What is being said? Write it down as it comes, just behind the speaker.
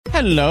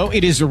Hello,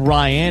 it is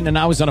Ryan, and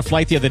I was on a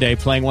flight the other day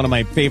playing one of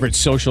my favorite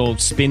social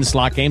spin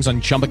slot games on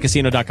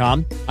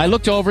ChumbaCasino.com. I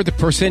looked over at the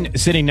person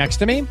sitting next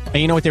to me, and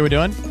you know what they were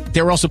doing?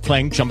 They were also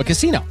playing Chumba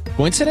Casino.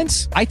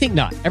 Coincidence? I think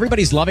not.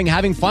 Everybody's loving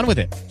having fun with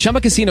it.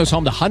 Chumba Casino is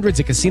home to hundreds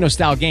of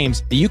casino-style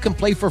games that you can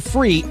play for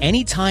free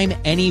anytime,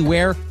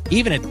 anywhere,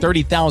 even at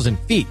 30,000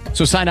 feet.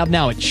 So sign up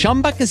now at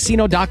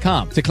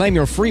ChumbaCasino.com to claim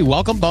your free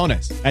welcome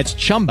bonus. That's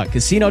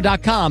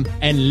ChumbaCasino.com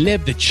and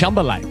live the Chumba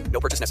life. No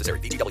purchase necessary.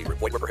 VGW.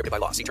 Void where prohibited by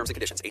law. See terms and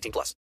conditions.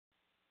 18+.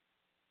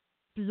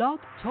 Blog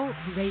Talk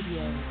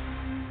Radio.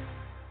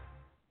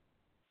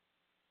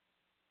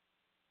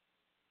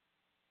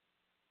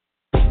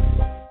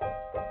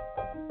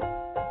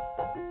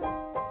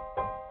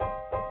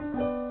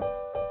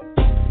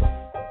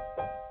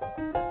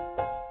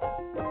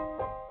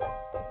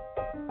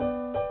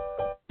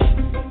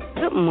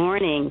 Good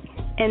morning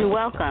and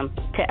welcome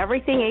to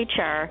Everything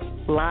HR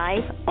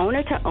Live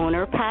Owner to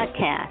Owner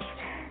podcast.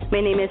 My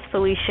name is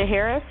Felicia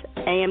Harris.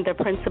 I am the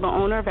principal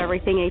owner of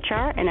Everything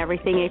HR and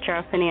Everything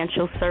HR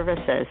Financial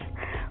Services.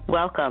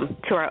 Welcome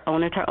to our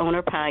Owner to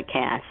Owner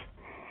podcast.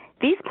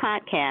 These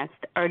podcasts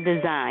are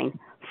designed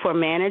for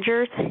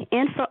managers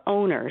and for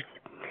owners.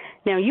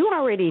 Now, you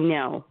already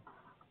know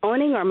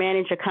owning or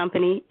manage a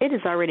company,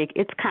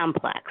 it's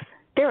complex.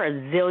 There are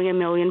a zillion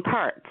million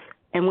parts.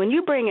 And when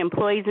you bring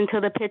employees into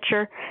the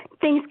picture,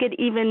 things get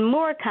even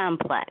more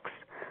complex.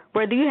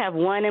 Whether you have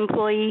one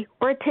employee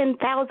or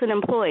 10,000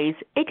 employees,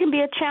 it can be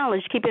a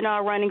challenge keeping it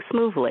all running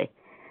smoothly.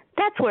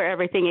 That's where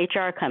Everything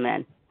HR come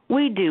in.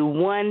 We do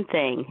one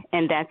thing,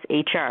 and that's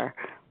HR.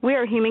 We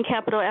are human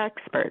capital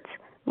experts.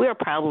 We are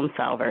problem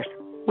solvers.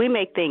 We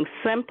make things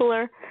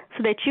simpler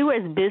so that you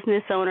as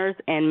business owners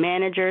and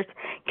managers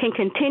can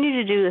continue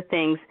to do the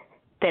things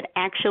that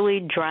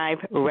actually drive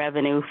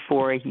revenue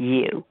for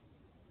you.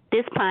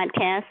 This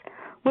podcast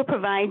will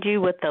provide you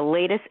with the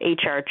latest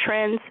HR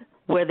trends,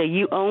 whether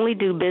you only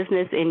do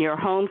business in your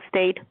home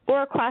state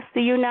or across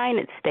the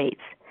United States.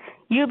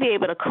 You'll be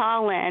able to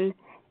call in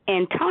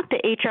and talk to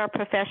HR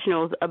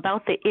professionals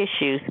about the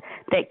issues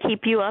that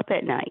keep you up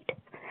at night.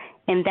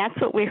 And that's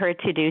what we're here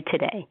to do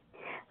today.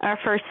 Our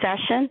first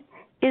session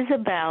is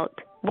about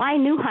why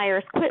new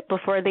hires quit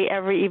before they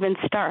ever even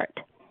start.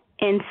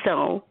 And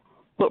so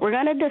what we're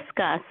going to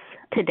discuss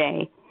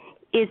today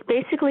is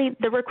basically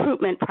the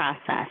recruitment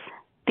process,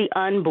 the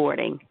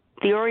onboarding,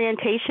 the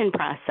orientation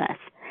process,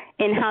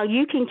 and how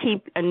you can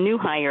keep a new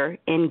hire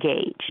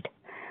engaged.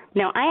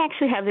 Now, I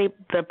actually have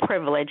the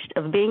privilege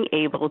of being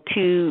able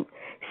to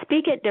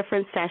speak at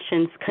different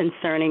sessions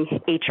concerning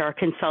HR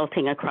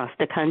consulting across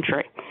the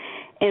country.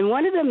 And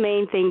one of the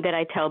main things that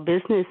I tell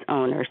business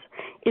owners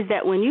is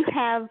that when you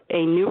have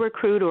a new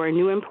recruit or a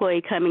new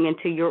employee coming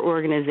into your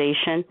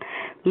organization,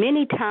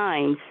 many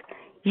times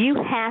you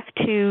have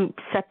to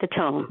set the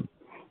tone.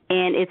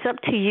 And it's up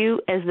to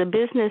you as the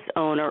business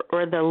owner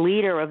or the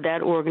leader of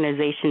that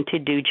organization to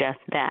do just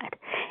that.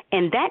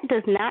 And that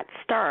does not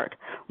start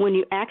when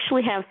you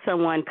actually have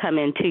someone come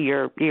into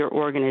your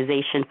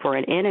organization for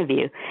an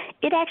interview.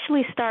 It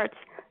actually starts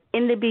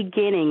in the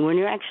beginning when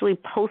you're actually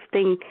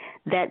posting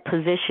that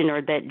position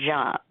or that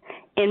job.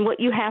 And what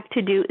you have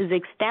to do is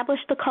establish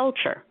the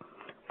culture.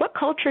 What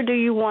culture do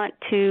you want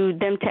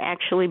them to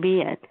actually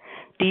be in?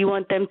 Do you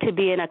want them to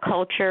be in a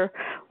culture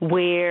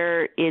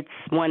where it's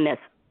one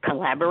that's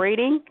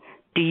collaborating?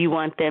 Do you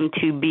want them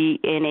to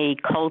be in a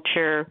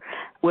culture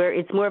where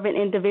it's more of an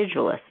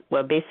individualist?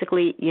 Well,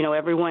 basically,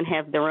 everyone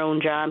have their own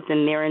jobs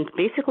and they're in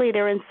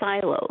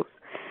silos.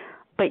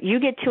 But you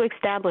get to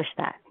establish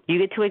that. You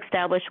get to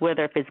establish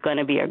whether if it's going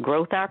to be a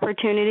growth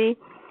opportunity.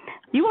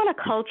 You want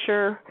a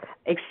culture,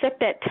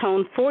 accept that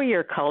tone for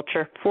your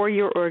culture, for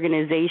your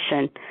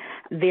organization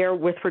there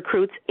with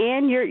recruits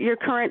and your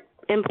current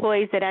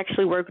employees that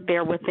actually work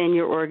there within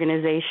your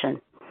organization.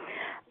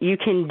 You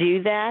can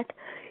do that.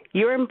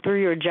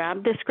 Through your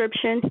job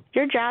description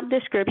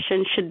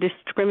should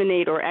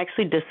discriminate or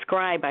actually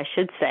describe, I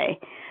should say,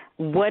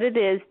 what it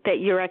is that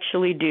you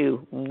actually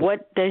do.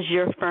 What does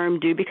your firm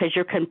do? Because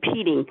you're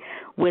competing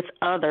with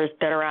others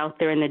that are out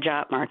there in the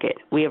job market.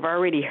 We have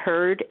already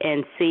heard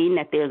and seen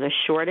that there's a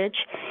shortage,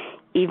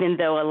 even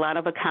though a lot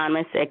of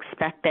economists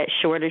expect that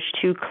shortage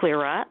to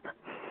clear up.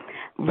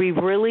 We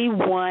really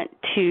want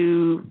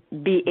to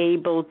be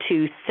able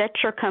to set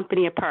your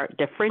company apart,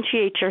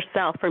 differentiate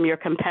yourself from your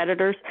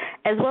competitors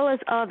as well as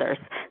others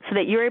so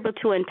that you're able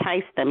to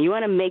entice them. You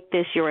want to make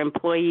this your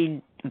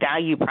employee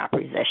value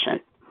proposition,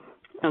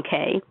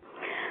 okay?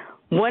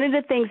 One of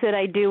the things that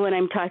I do when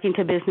I'm talking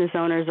to business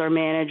owners or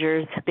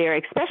managers there,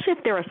 especially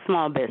if they're a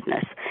small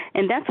business,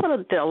 and that's what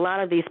a lot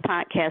of these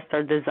podcasts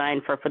are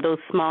designed for those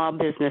small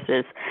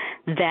businesses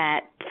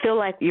that feel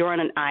like you're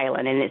on an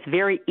island, and it's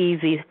very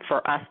easy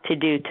for us to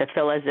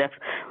feel as if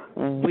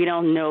we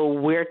don't know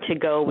where to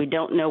go, we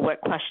don't know what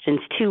questions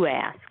to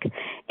ask.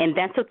 And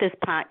that's what this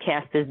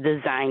podcast is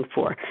designed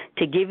for,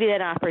 to give you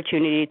that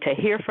opportunity to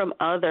hear from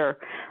other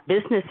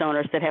business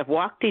owners that have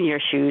walked in your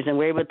shoes, and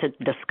we're able to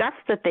discuss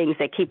the things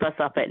that keep us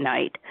up at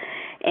night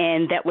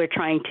and that we're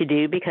trying to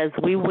do because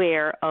we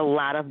wear a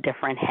lot of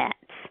different hats.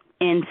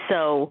 And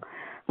so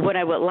what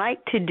I would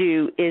like to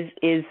do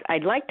is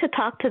I'd like to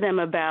talk to them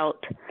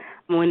about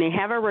when they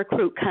have a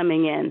recruit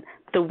coming in.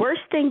 The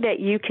worst thing that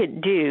you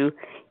could do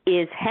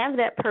is have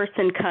that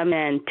person come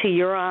in to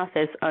your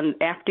office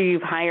after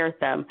you've hired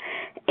them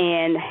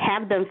and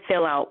have them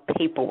fill out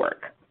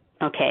paperwork.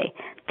 Okay,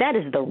 that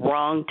is the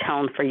wrong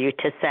tone for you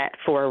to set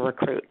for a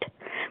recruit.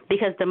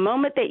 Because the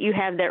moment that you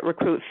have that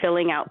recruit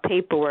filling out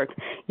paperwork,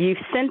 you've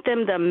sent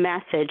them the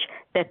message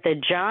that the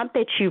job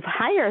that you've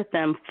hired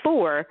them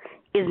for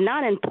is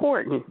not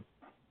important,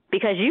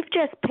 because you've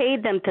just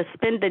paid them to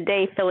spend the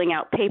day filling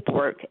out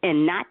paperwork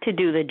and not to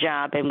do the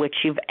job in which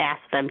you've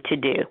asked them to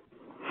do,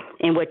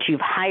 in which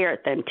you've hired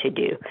them to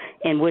do,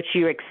 in which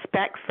you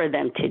expect for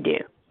them to do.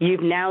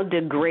 You've now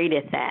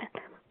degraded that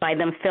by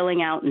them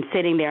filling out and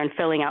sitting there and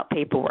filling out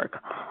paperwork.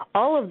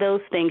 All of those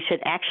things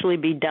should actually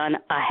be done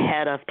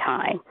ahead of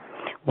time,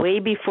 way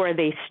before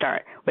they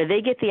start, where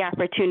they get the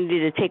opportunity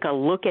to take a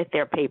look at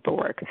their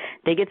paperwork.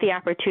 They get the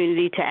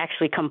opportunity to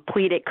actually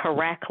complete it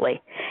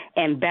correctly.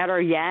 And better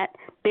yet,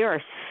 there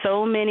are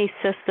so many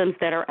systems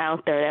that are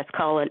out there that's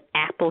called an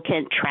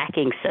applicant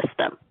tracking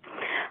system.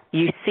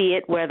 You see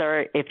it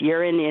whether if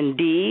you're in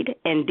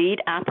Indeed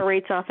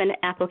operates off an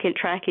applicant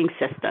tracking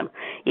system.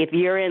 If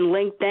you're in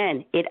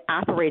LinkedIn, it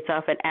operates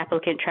off an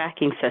applicant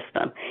tracking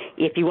system.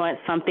 If you want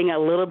something a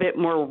little bit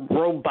more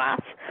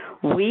robust,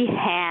 we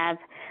have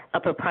a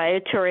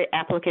proprietary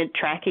applicant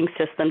tracking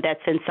system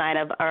that's inside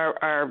of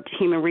our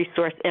human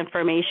resource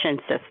information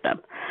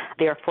system.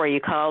 Therefore, you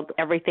called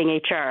Everything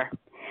HR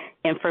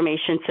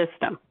information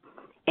system.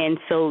 And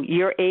so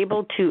you're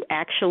able to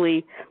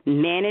actually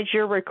manage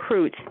your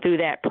recruits through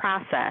that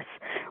process.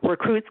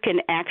 Recruits can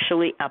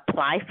actually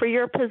apply for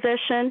your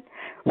position.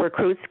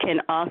 Recruits can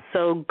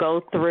also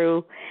go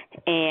through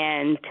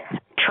and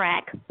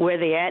track where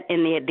they're at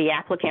in the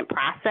applicant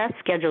process,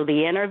 schedule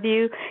the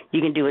interview.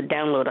 You can do a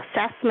download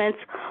assessments.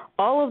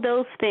 All of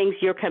those things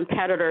your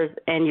competitors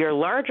and your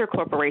larger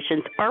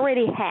corporations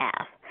already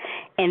have.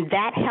 And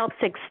that helps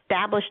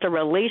establish a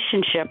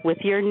relationship with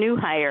your new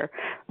hire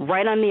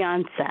right on the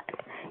onset.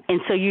 And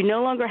so you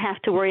no longer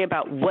have to worry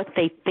about what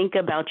they think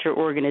about your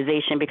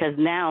organization, because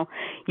now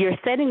you're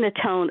setting the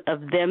tone of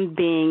them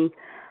being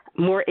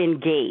more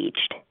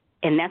engaged.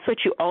 And that's what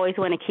you always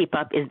want to keep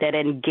up, is that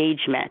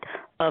engagement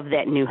of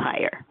that new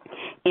hire.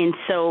 And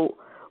so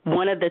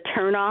one of the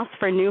turnoffs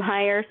for new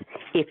hires,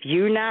 if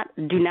you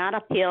do not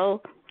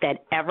appeal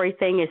that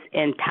everything is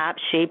in top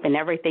shape and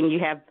everything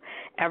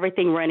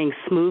running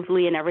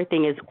smoothly and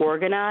everything is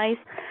organized,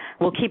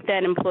 will keep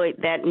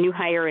that new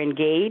hire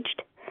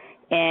engaged.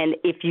 And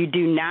if you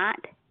do not,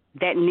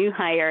 that new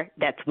hire,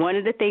 that's one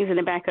of the things in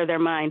the back of their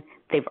mind,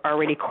 they've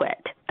already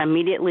quit.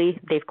 Immediately,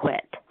 they've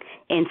quit.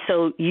 And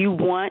so you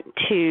want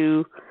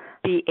to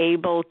be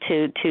able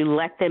to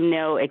let them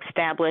know,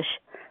 establish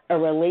a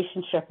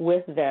relationship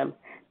with them,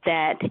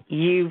 that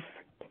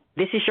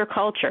this is your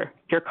culture.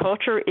 Your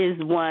culture is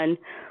one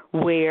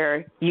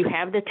where you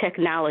have the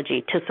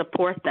technology to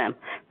support them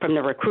from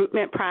the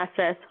recruitment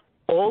process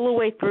all the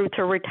way through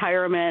to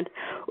retirement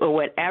or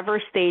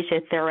whatever stage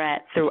that they're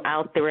at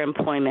throughout their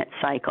employment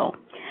cycle.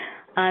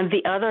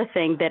 The other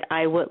thing that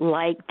I would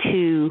like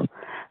to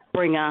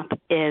bring up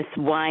is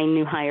why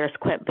new hires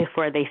quit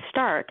before they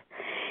start,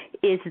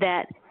 is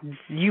that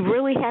you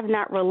really have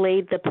not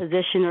relayed the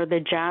position or the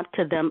job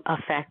to them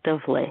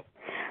effectively.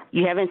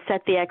 You haven't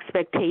set the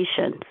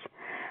expectations.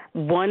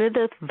 One of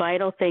the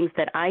vital things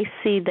that I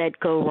see that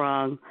go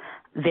wrong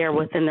there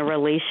within the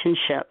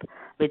relationship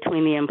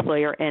between the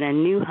employer and a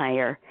new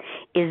hire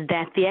is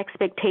that the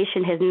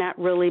expectation has not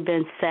really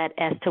been set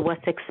as to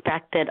what's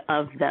expected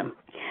of them.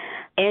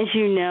 As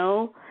you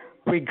know,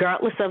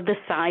 regardless of the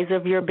size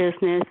of your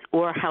business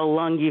or how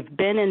long you've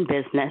been in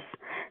business,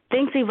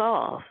 things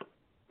evolve.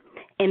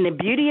 And the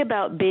beauty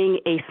about being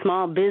a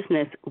small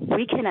business,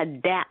 we can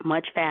adapt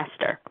much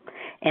faster.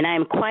 And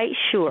I'm quite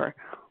sure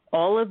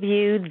all of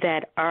you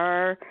that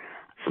are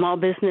small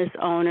business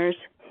owners,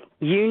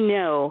 you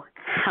know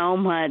how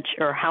much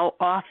or how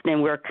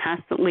often we're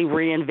constantly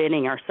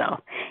reinventing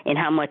ourselves and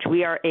how much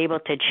we are able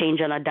to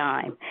change on a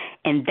dime.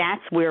 And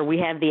that's where we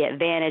have the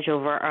advantage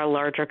over our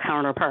larger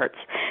counterparts,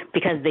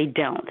 because they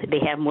don't. They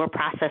have more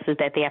processes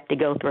that they have to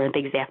go through and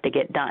things they have to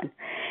get done.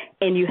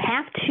 And you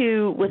have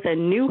to, with a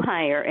new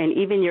hire and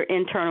even your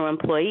internal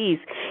employees,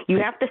 you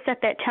have to set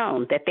that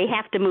tone that they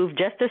have to move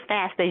just as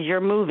fast as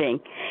you're moving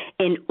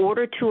in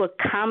order to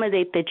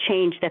accommodate the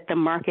change that the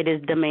market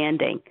is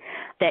demanding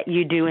that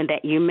you do and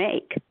that you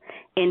make.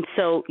 And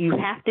so you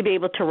have to be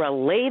able to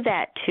relay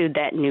that to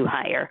that new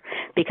hire,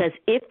 because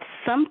if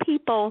some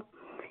people,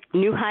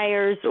 new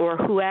hires or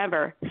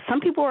whoever, some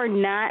people are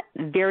not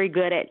very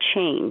good at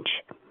change.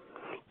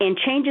 And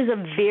change is a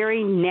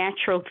very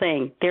natural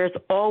thing. There's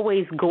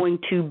always going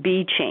to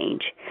be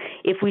change.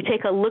 If we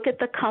take a look at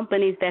the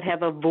companies that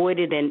have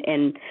avoided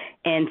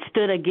and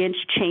stood against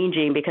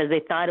changing because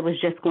they thought it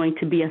was just going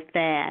to be a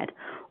fad,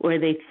 or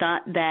they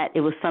thought that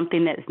it was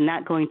something that's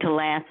not going to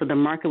last, or the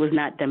market was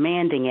not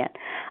demanding it,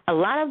 a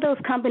lot of those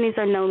companies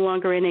are no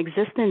longer in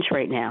existence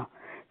right now.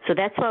 So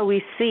that's why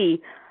we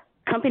see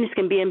companies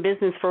can be in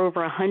business for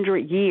over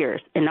 100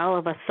 years, and all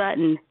of a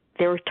sudden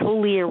they're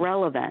totally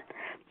irrelevant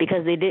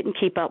because they didn't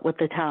keep up with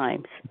the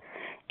times.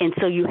 And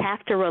so you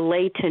have to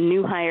relate to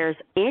new hires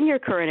and your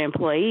current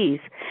employees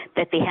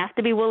that they have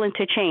to be willing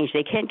to change.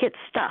 They can't get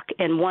stuck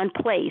in one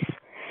place.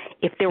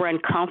 If they're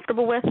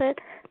uncomfortable with it,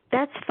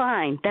 that's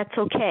fine. That's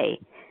okay.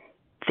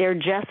 They're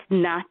just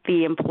not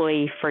the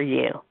employee for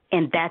you,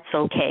 and that's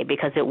okay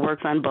because it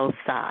works on both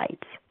sides.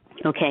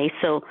 Okay,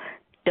 so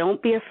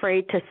don't be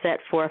afraid to set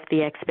forth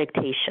the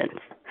expectations.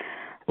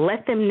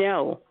 Let them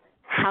know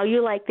how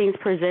you like things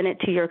presented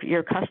to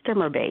your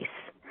customer base.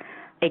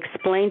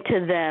 Explain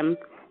to them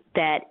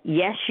that,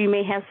 yes, you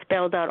may have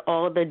spelled out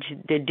all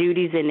the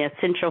duties and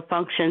essential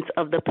functions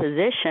of the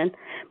position,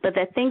 but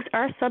that things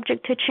are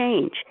subject to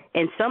change.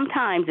 And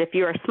sometimes, if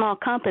you're a small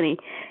company,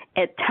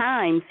 at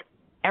times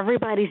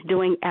everybody's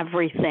doing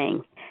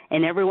everything,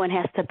 and everyone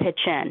has to pitch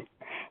in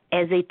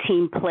as a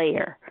team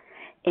player.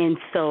 And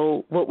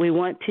so what we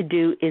want to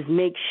do is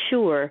make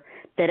sure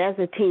that as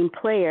a team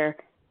player,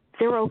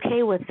 they're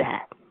okay with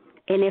that.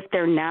 And if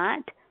they're not,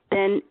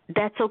 then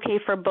that's okay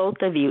for both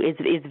of you.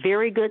 It's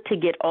very good to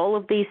get all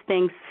of these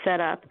things set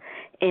up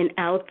and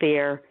out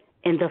there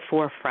in the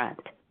forefront.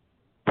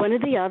 One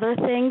of the other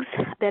things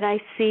that I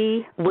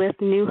see with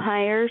new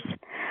hires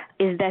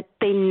is that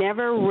they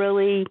never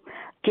really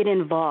get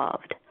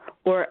involved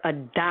or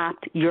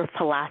adopt your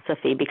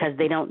philosophy because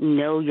they don't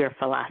know your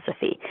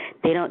philosophy.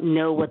 They don't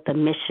know what the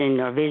mission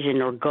or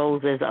vision or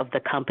goals is of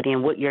the company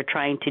and what you're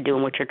trying to do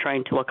and what you're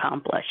trying to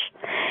accomplish.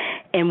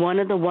 And one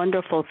of the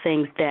wonderful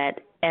things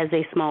that as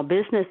a small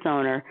business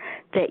owner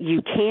that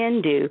you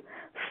can do,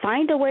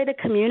 find a way to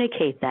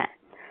communicate that.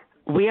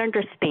 We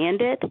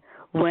understand it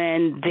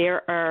when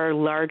there are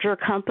larger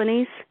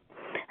companies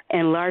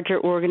and larger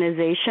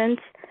organizations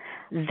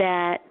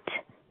that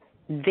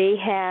they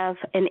have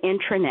an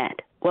intranet.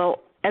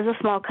 Well, as a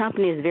small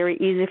company, it's very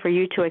easy for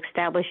you to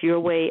establish your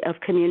way of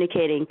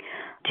communicating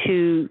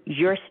to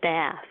your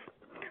staff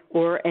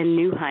or a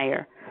new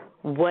hire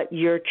what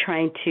you're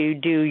trying to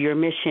do, your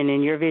mission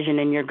and your vision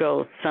and your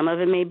goals. Some of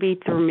it may be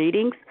through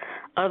meetings.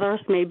 Others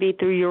may be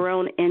through your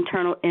own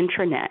internal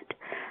intranet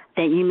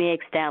that you may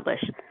establish.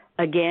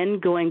 Again,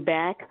 going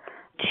back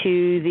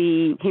to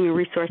the human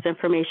resource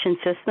information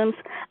systems,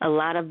 a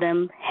lot of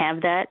them have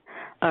that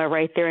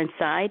right there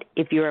inside.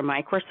 If you're a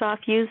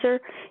Microsoft user,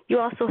 you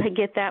also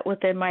get that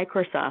within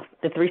Microsoft.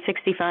 The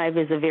 365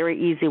 is a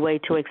very easy way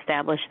to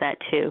establish that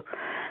too,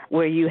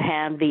 where you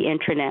have the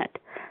intranet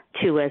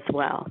too as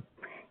well.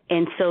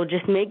 And so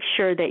just make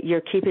sure that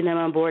you're keeping them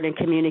on board and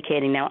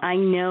communicating. Now, I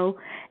know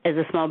as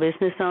a small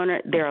business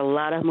owner, there are a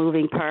lot of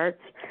moving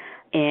parts.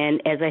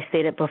 And as I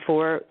stated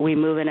before, we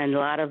move in a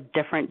lot of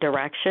different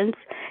directions.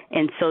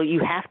 And so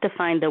you have to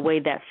find the way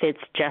that fits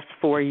just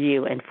for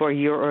you and for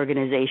your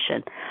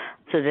organization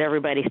so that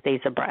everybody stays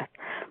abreast.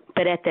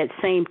 But at that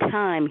same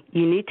time,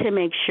 you need to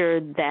make sure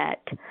that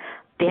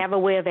they have a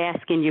way of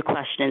asking you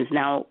questions.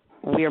 Now,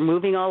 we are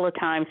moving all the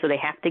time, so they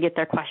have to get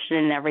their question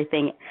and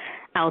everything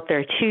out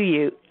there to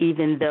you,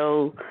 even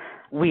though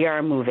we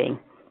are moving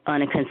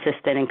on a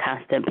consistent and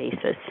constant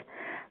basis.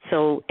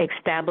 So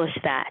establish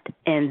that,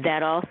 and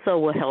that also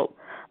will help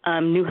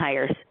new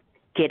hires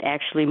get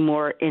actually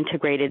more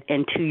integrated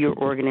into your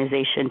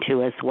organization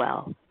too as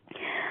well.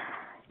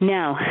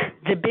 Now,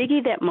 the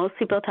biggie that most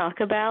people talk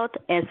about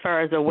as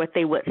far as what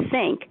they would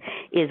think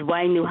is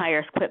why new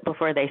hires quit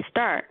before they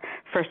start.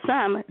 For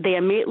some, they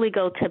immediately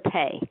go to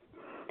pay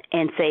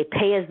and say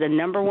pay is the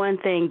number one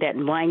thing that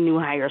why new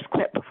hires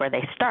quit before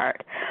they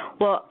start.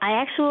 Well, I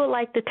actually would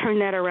like to turn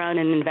that around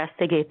and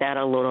investigate that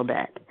a little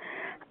bit.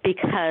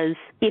 Because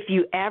if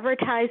you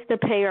advertise the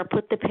pay or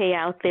put the pay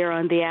out there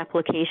on the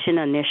application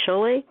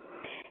initially,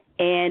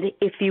 and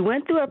if you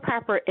went through a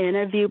proper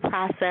interview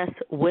process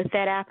with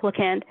that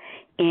applicant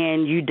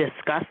and you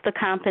discussed the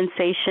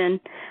compensation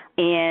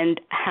and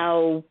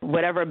how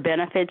whatever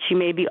benefits you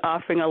may be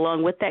offering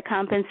along with that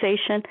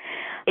compensation,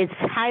 it's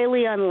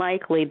highly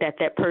unlikely that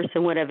that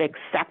person would have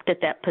accepted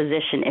that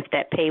position if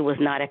that pay was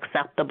not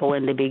acceptable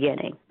in the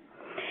beginning.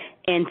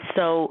 And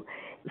so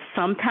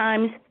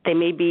sometimes they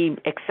may be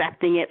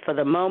accepting it for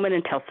the moment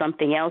until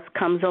something else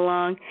comes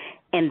along,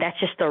 and that's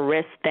just a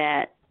risk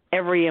that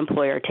every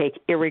employer takes,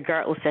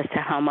 irregardless as to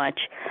how much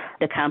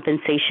the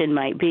compensation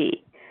might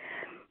be.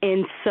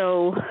 And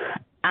so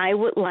I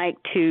would like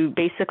to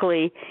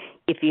basically,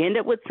 if you end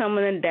up with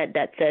someone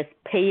that says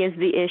pay is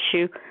the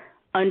issue,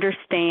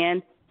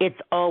 understand it's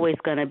always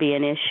going to be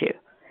an issue.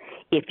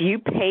 If you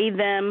pay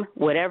them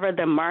whatever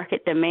the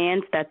market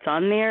demands that's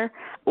on there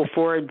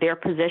for their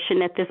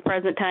position at this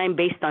present time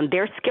based on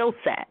their skill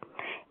set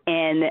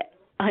and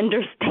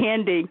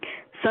understanding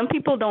some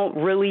people don't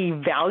really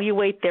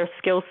evaluate their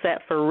skill set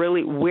for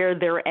really where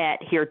they're at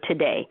here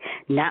today,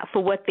 not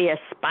for what they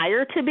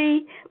aspire to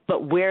be,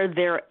 but where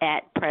they're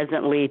at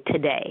presently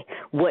today,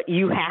 what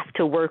you have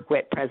to work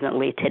with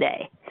presently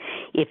today.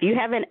 If you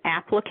have an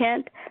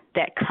applicant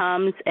that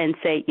comes and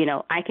say, you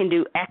know, I can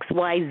do X,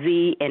 Y,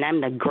 Z, and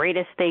I'm the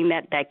greatest thing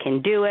that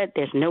can do it,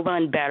 there's no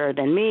one better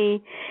than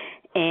me,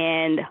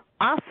 and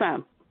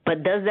awesome,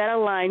 But does that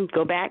align,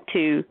 go back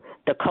to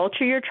the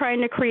culture you're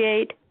trying to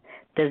create?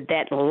 Does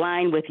that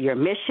align with your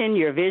mission,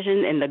 your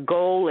vision, and the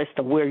goal as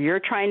to where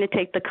you're trying to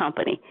take the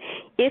company?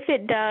 If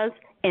it does,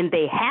 and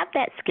they have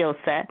that skill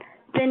set,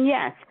 then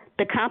yes,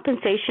 the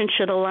compensation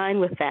should align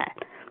with that.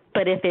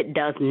 But if it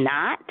does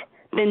not,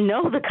 then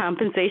no, the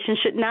compensation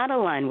should not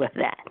align with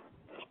that.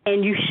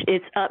 And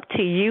it's up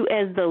to you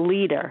as the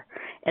leader,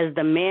 as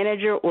the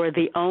manager or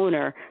the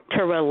owner,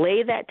 to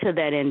relay that to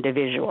that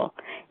individual.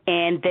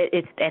 And that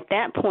it's at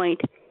that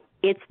point,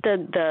 it's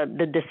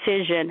the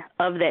decision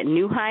of that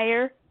new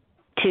hire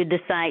to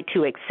decide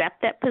to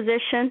accept that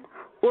position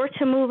or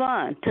to move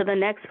on to the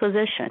next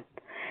position.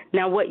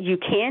 Now, what you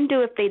can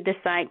do if they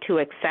decide to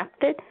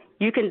accept it,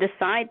 you can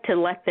decide to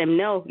let them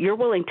know you're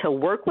willing to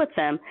work with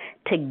them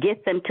to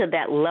get them to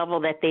that level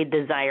that they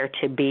desire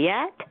to be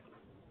at,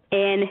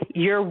 and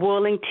you're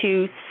willing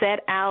to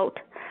set out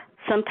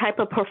some type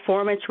of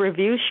performance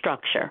review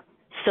structure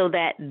so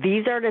that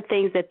these are the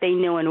things that they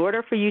know in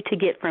order for you to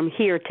get from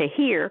here to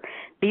here,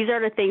 these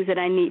are the things that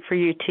I need for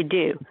you to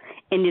do.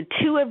 And the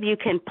two of you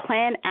can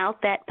plan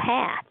out that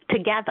path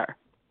together,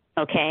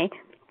 okay?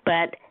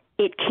 But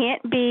it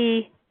can't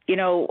be,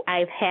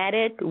 I've had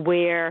it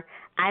where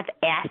I've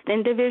asked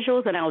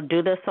individuals, and I'll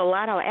do this a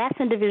lot, I'll ask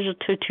individuals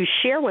to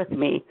share with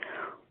me,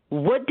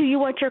 what do you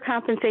want your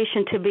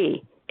compensation to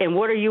be, and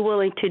what are you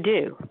willing to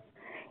do?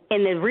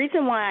 And the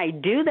reason why I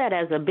do that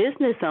as a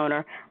business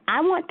owner,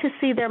 I want to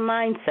see their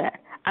mindset.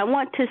 I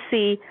want to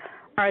see,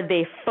 are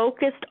they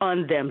focused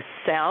on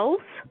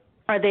themselves?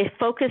 Are they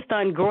focused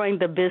on growing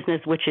the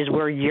business, which is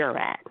where you're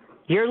at?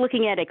 You're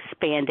looking at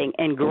expanding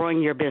and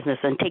growing your business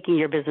and taking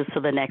your business to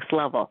the next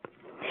level.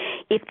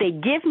 If they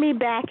give me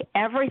back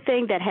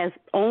everything that has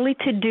only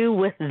to do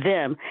with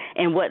them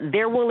and what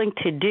they're willing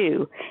to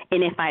do,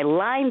 and if I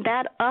line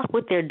that up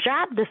with their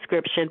job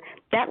description,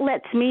 that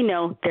lets me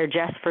know they're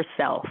just for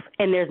self.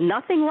 And there's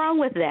nothing wrong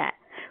with that.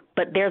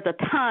 But there's a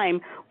time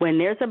when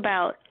there's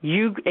about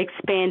you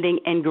expanding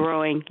and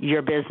growing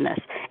your business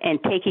and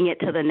taking it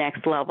to the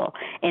next level.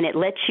 And it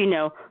lets you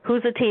know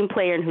who's a team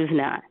player and who's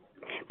not.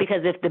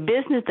 Because if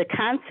the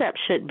concept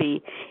should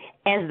be,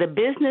 as the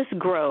business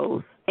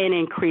grows and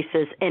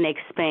increases and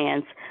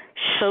expands,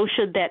 so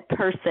should that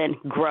person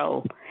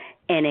grow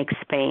and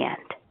expand.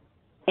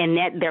 And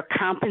that their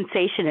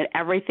compensation and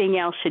everything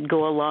else should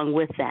go along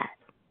with that.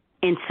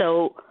 And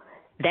so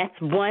that's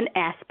one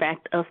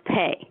aspect of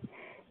pay.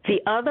 The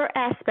other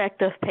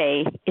aspect of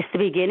pay is the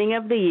beginning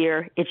of the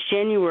year. It's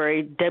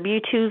January.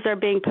 W-2s are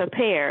being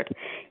prepared.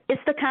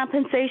 It's the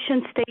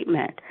compensation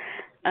statement.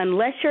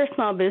 Unless you're a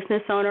small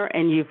business owner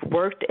and you've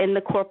worked in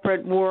the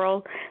corporate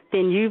world,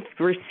 then you've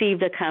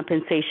received a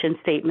compensation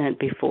statement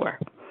before.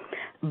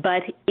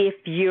 But if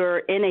you're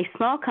in a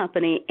small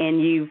company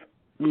and you've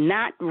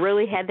not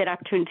really had that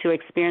opportunity to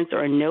experience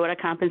or know what a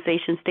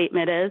compensation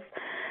statement is,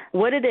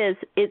 what it is,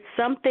 it's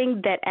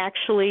something that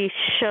actually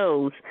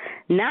shows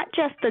not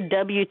just the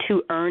W-2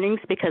 earnings,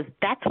 because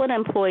that's what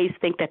employees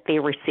think that they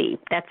receive.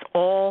 That's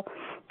all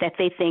that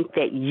they think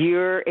that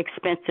your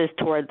expenses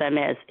toward them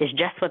is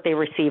just what they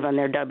receive on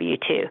their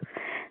W-2.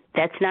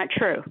 That's not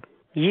true.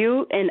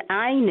 You and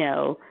I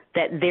know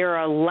that there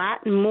are a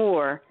lot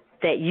more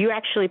that you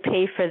actually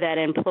pay for that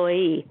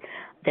employee.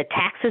 The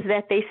taxes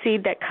that they see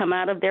that come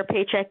out of their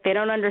paycheck, they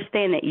don't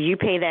understand that you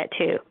pay that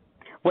too.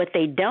 What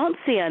they don't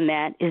see on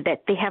that is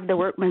that they have the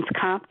workman's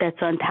comp that's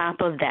on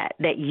top of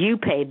that you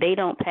pay, they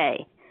don't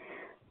pay.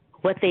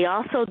 What they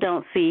also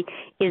don't see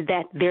is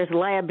that there's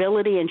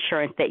liability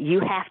insurance that you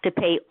have to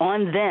pay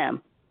on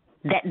them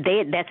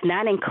that's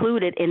not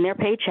included in their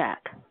paycheck.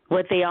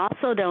 What they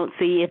also don't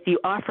see, if you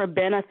offer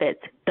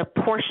benefits, the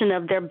portion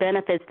of their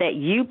benefits that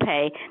you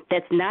pay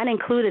that's not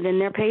included in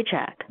their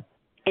paycheck.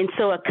 And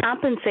so a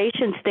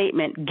compensation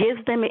statement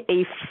gives them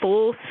a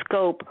full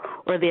scope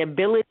or the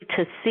ability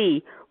to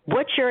see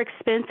what your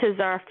expenses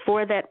are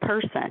for that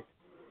person,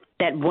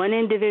 that one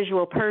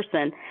individual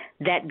person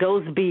that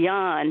goes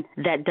beyond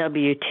that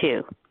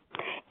W-2.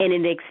 And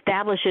it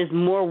establishes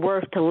more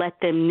worth to let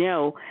them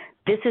know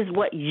this is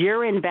what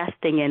you're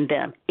investing in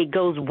them. It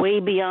goes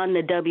way beyond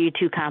the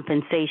W-2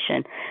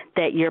 compensation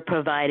that you're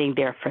providing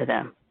there for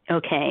them,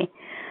 okay?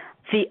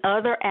 The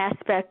other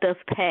aspect of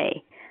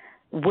pay,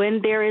 when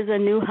there is a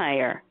new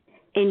hire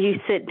and you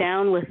sit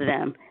down with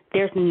them,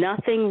 there's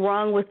nothing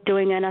wrong with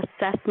doing an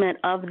assessment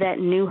of that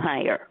new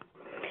hire.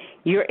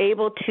 You're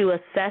able to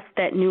assess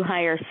that new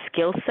hire's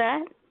skill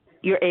set.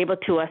 You're able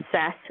to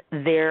assess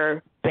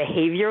their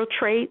behavioral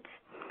traits,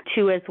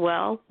 too, as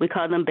well. We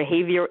call them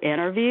behavioral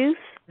interviews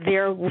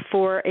there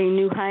for a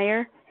new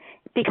hire,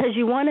 because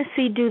you want to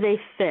see, do they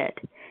fit?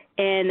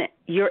 And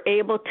you're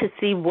able to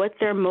see what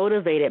they're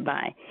motivated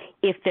by.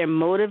 If they're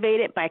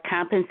motivated by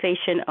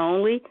compensation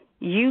only,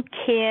 you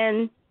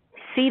can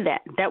see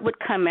that. That would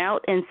come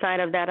out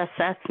inside of that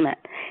assessment.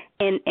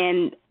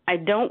 And I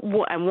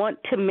want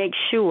to make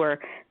sure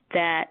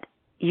that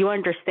you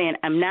understand,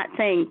 I'm not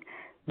saying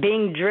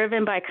being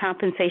driven by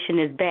compensation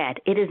is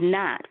bad. It is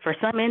not. For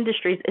some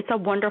industries, it's a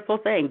wonderful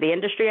thing. The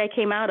industry I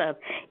came out of,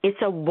 it's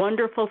a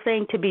wonderful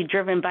thing to be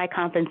driven by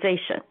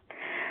compensation.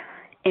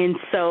 And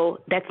so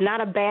that's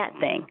not a bad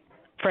thing.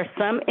 For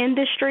some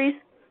industries,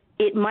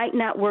 it might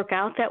not work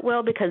out that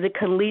well because it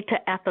can lead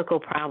to ethical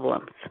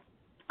problems.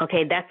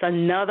 Okay, that's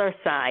another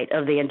side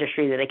of the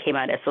industry that it came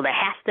out of. So there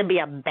has to be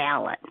a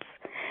balance.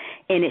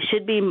 And it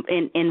should be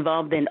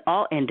involved in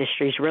all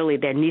industries, really.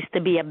 There needs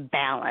to be a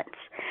balance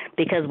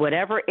because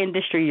whatever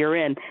industry you're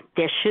in,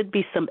 there should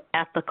be some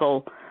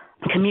ethical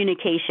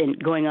communication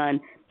going on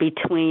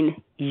between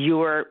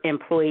your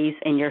employees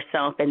and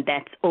yourself, and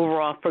that's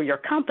overall for your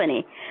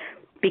company.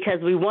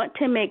 Because we want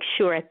to make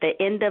sure at the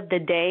end of the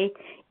day,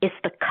 it's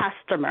the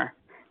customer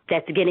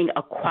that's getting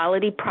a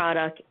quality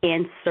product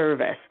and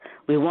service.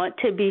 We want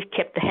to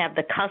have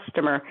the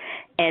customer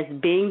as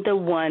being the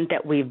one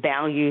that we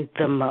value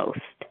the most.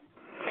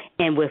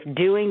 And with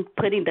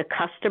putting the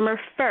customer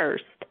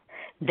first,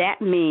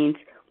 that means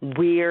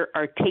we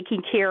are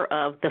taking care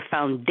of the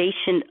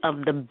foundation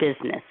of the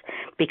business.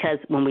 Because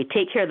when we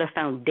take care of the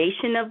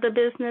foundation of the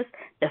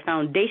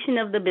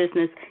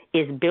business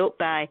is built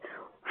by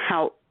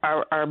how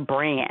our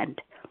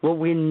brand, what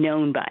we're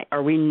known by.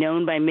 Are we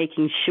known by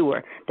making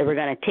sure that we're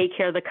going to take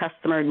care of the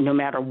customer no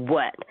matter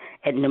what,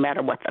 and no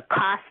matter what the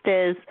cost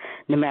is,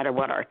 no matter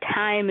what our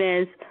time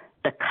is,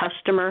 the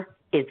customer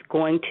is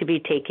going to be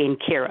taken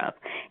care of,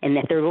 and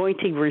that they're going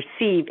to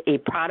receive a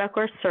product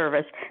or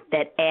service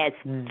that adds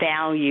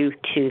value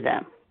to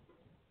them.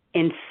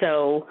 And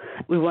so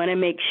we want to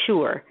make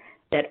sure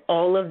that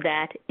all of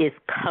that is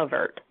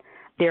covered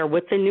there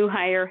with the new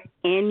hire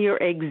and your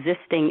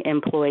existing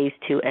employees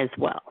too as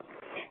well.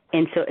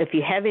 And so if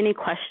you have any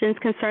questions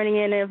concerning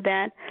any of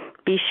that,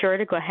 be sure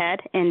to go ahead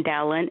and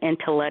dial in and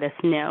to let us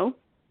know.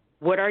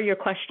 What are your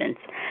questions?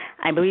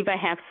 I believe I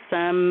have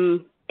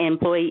some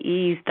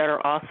employees that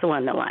are also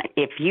on the line.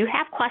 If you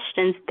have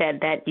questions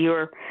that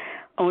your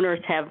owners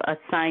have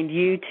assigned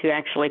you to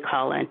actually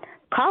call in,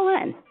 call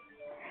in.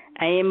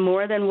 I am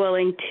more than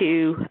willing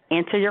to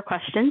answer your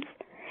questions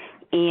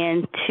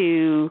and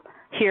to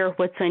hear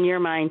what's on your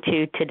mind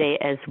too today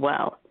as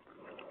well.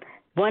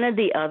 One of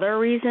the other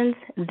reasons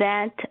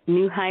that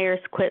new hires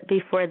quit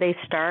before they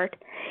start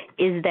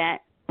is that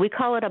we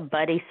call it a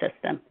buddy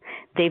system.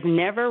 They've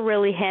never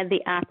really had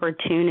the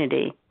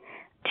opportunity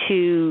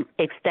to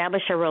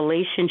establish a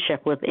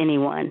relationship with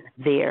anyone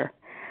there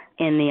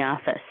in the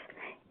office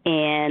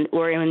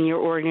or in your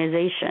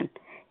organization.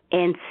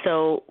 And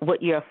so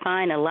what you'll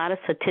find, a lot of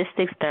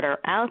statistics that are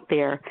out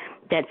there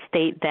that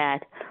state that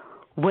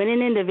when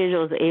an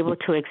individual is able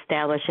to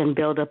establish and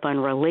build up on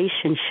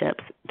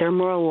relationships, they're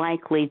more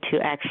likely to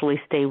actually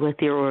stay with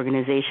your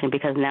organization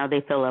because now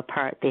they feel a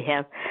part. They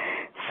have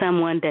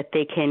someone that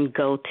they can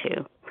go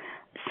to.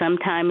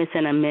 Sometimes it's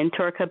in a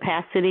mentor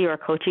capacity or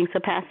coaching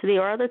capacity,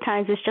 or other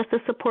times it's just a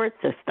support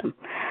system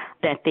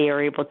that they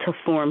are able to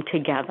form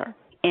together.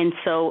 And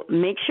so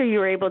make sure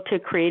you're able to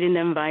create an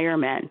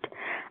environment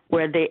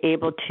where they're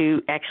able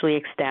to actually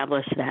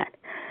establish that.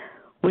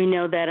 We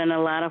know that in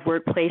a lot of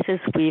workplaces,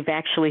 we've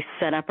actually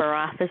set up our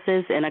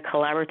offices in a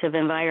collaborative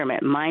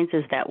environment. Mine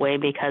is that way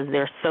because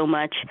there's so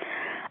much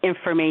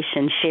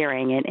information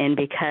sharing, and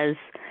because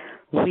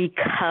we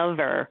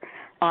cover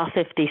all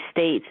 50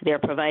 states, they're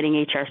providing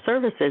HR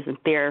services.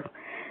 They're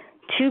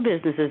two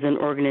businesses and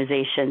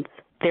organizations.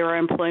 There are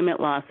employment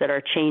laws that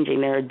are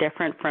changing. They're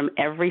different from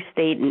every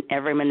state and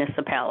every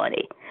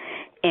municipality.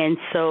 And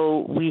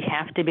so we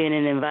have to be in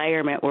an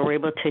environment where we're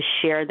able to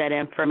share that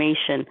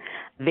information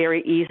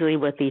very easily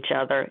with each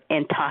other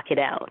and talk it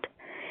out.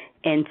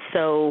 And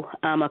so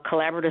a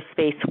collaborative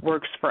space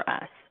works for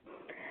us.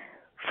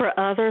 For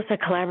others, a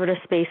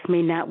collaborative space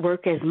may not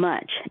work as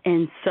much.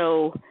 And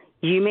so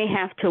you may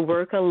have to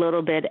work a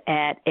little bit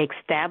at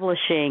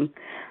establishing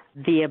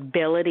the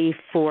ability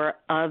for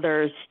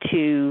others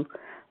to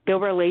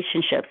build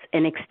relationships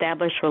and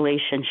establish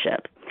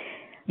relationships.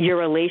 Your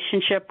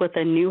relationship with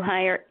a new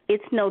hire,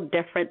 it's no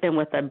different than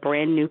with a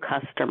brand new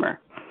customer.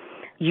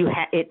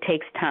 It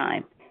takes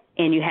time,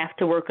 and you have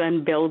to work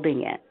on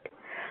building it.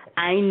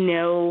 I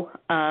know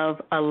of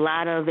a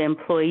lot of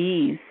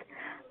employees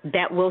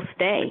that will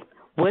stay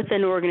with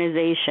an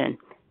organization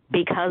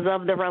because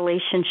of the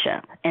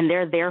relationship, and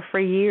they're there for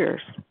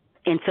years.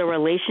 And so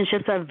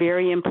relationships are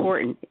very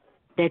important,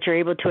 that you're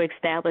able to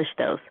establish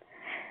those.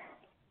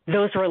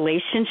 Those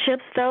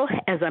relationships, though,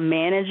 as a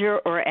manager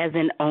or as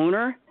an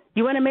owner,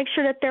 you want to make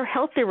sure that they're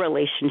healthy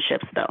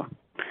relationships, though,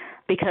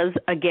 because,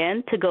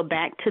 again, to go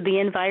back to the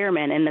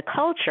environment and the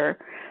culture,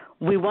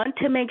 we want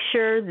to make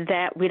sure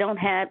that we don't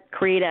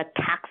create a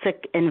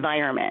toxic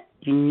environment.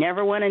 You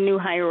never want a new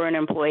hire or an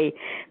employee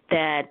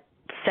that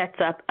sets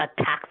up a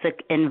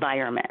toxic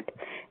environment.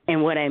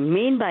 And what I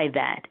mean by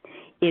that,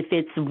 if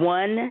it's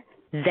one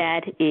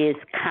that is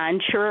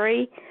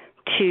contrary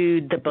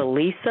to the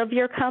beliefs of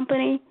your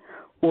company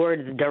or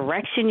the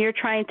direction you're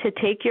trying to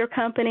take your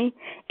company,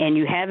 and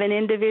you have an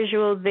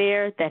individual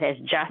there that has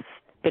just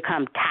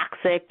become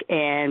toxic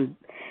and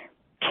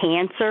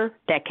cancer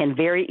that can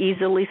very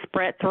easily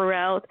spread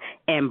throughout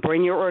and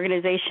bring your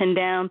organization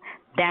down,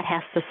 that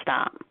has to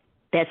stop.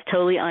 That's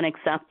totally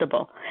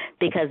unacceptable,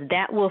 because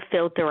that will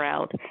filter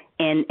out.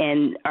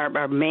 And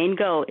our main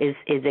goal is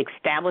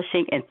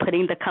establishing and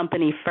putting the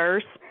company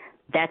first.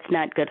 That's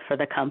not good for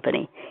the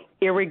company,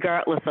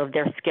 irregardless of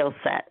their skill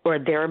set or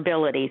their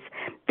abilities.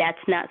 That's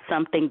not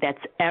something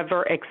that's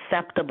ever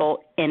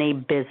acceptable in a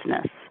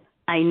business.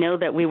 I know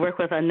that we work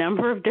with a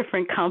number of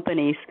different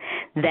companies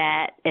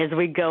that as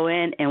we go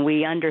in and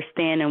we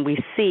understand and we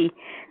see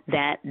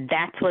that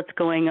that's what's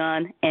going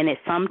on, and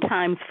it's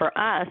sometimes for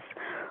us,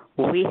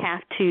 we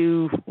have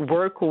to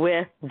work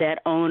with that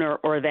owner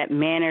or that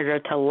manager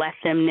to let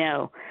them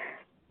know,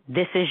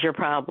 this is your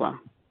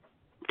problem.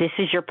 This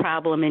is your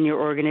problem in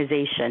your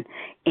organization.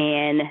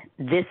 And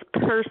this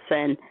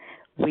person,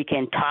 we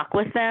can talk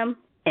with them,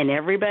 and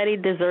everybody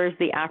deserves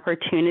the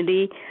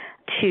opportunity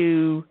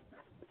to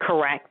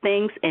correct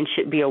things and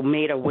should be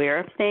made aware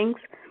of things.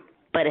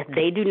 But if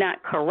they do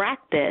not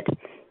correct it,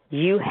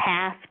 you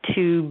have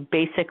to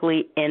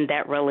basically end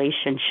that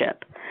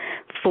relationship.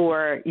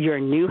 For your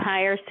new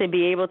hires to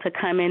be able to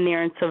come in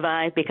there and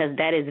survive, because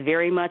that is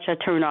very much a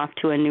turnoff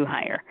to a new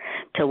hire.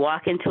 To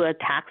walk into a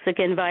toxic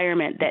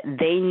environment that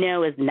they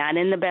know is not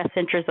in the best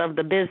interest of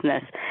the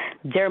business,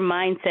 their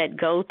mindset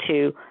go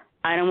to,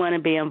 I don't want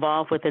to be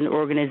involved with an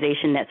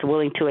organization that's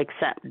willing to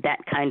accept that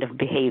kind of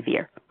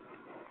behavior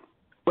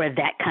or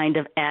that kind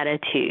of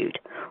attitude,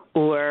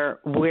 or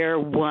where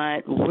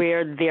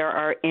there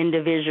are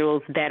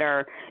individuals that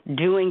are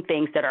doing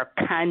things that are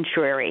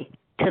contrary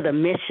to the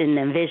mission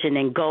and vision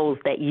and goals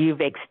that you've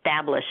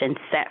established and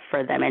set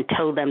for them and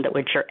told them that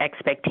what your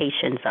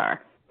expectations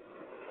are.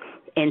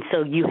 And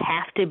so you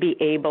have to be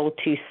able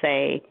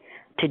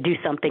to do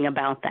something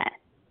about that.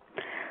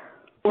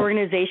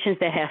 Organizations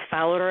that have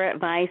followed our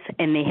advice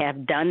and they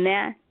have done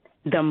that,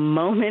 the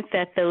moment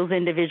that those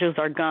individuals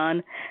are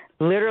gone,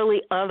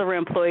 literally other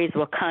employees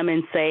will come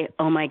and say,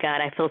 oh, my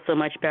God, I feel so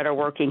much better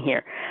working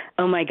here.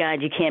 Oh, my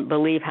God, you can't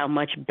believe how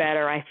much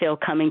better I feel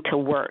coming to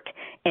work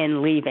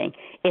and leaving.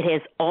 It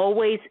has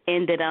always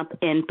ended up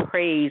in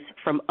praise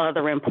from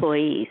other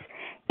employees,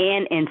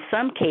 and in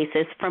some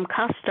cases from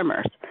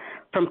customers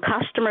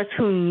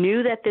who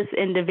knew that this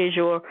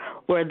individual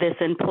or this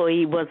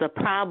employee was a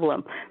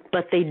problem,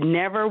 but they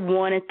never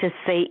wanted to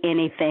say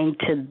anything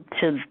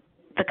to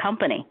the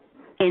company.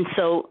 And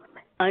so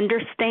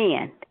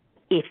understand,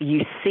 if you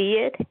see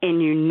it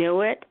and you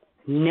know it,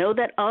 know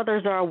that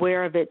others are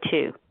aware of it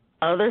too.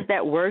 Others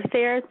that work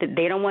there, that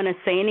they don't want to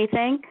say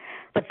anything,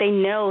 but they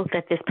know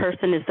that this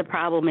person is the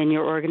problem in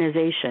your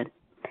organization.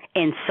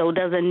 And so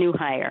does a new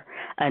hire.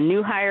 A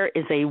new hire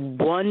is a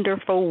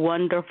wonderful,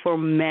 wonderful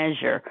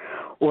measure,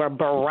 or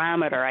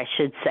barometer, I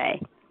should say,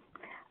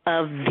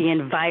 of the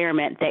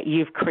environment that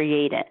you've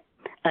created.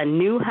 A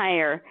new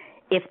hire,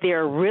 if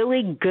they're a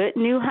really good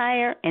new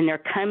hire and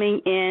they're coming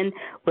in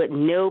with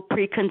no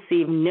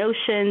preconceived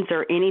notions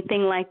or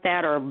anything like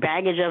that, or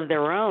baggage of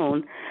their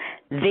own,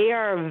 they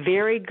are a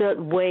very good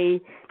way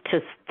to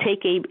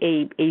take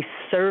a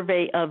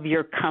survey of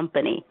your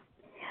company,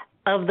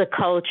 of the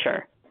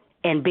culture,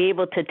 and be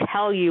able to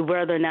tell you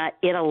whether or not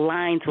it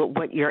aligns with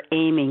what you're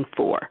aiming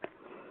for.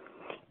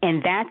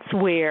 And that's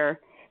where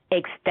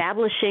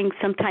establishing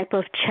some type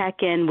of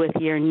check-in with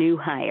your new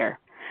hire,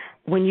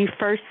 when you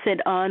first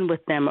sit on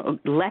with them,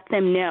 let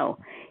them know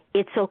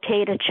it's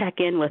okay to check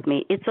in with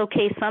me. It's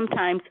okay.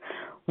 Sometimes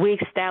we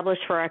establish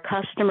for our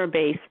customer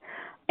base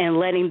and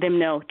letting them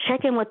know,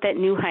 check in with that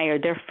new hire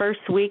their first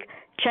week,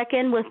 check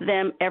in with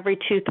them every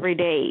 2-3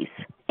 days,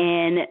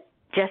 and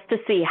just to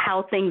see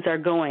how things are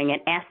going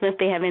and ask them if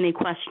they have any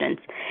questions.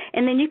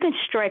 And then you can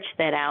stretch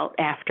that out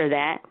after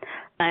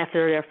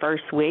their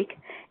first week,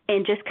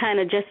 and just kind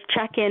of just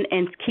check in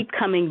and keep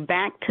coming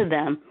back to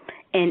them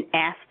and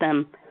ask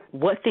them,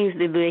 what things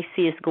do they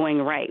see as going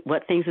right?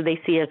 What things do they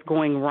see as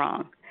going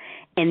wrong?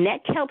 And that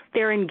helps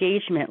their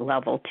engagement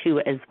level, too,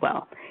 as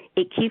well.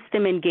 It keeps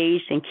them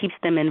engaged and keeps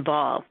them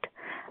involved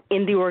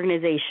in the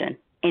organization.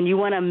 And you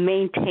want to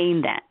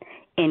maintain that.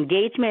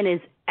 Engagement is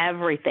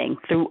everything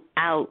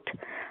throughout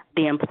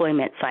the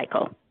employment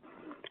cycle.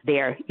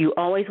 You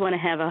always want to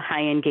have a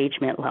high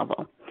engagement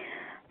level.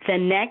 The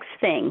next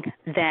thing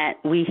that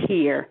we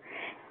hear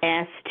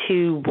as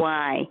to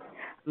why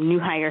new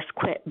hires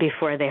quit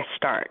before they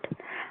start,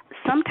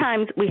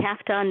 sometimes we have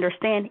to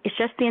understand it's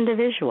just the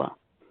individual.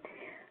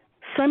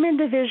 Some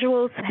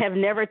individuals have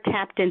never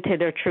tapped into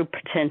their true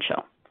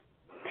potential.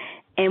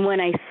 And when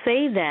I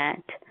say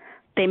that,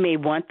 they may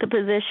want the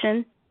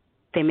position,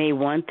 they may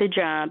want the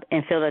job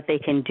and feel that they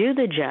can do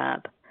the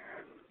job.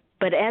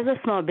 But as a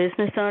small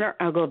business owner,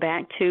 I'll go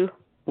back to,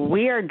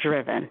 we are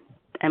driven.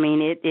 I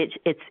mean,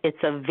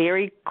 it's a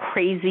very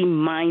crazy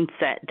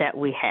mindset that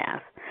we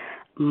have.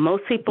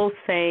 Most people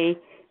say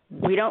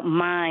we don't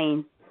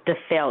mind the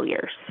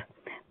failures,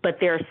 but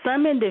there are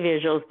some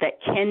individuals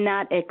that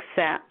cannot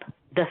accept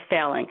the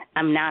failing.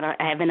 I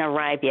haven't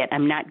arrived yet.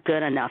 I'm not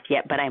good enough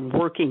yet, but I'm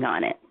working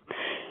on it.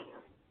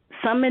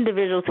 Some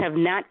individuals have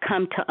not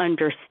come to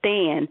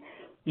understand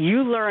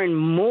you learn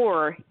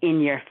more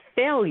in your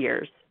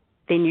failures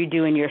than you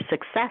do in your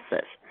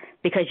successes.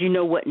 because you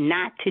know what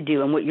not to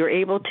do and what you're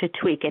able to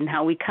tweak, and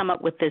how we come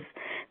up with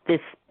this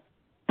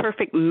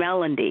perfect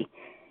melody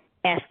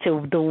as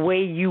to the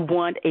way you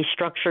want a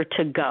structure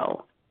to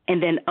go.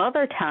 And then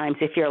other times,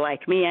 if you're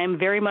like me, I'm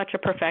very much a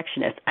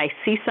perfectionist. I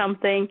see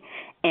something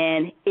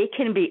and it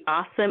can be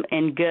awesome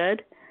and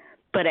good,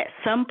 but at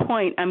some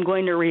point I'm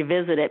going to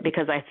revisit it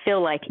because I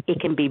feel like it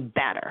can be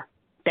better.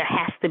 There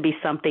has to be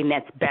something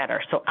that's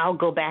better. So I'll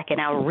go back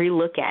and I'll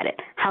relook at it.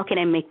 How can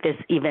I make this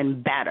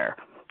even better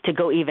to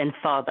go even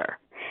further?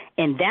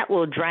 And that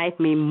will drive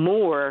me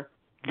more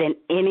than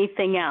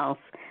anything else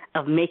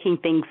of making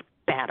things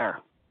better.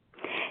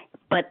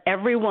 But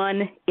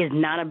everyone is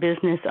not a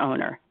business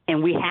owner.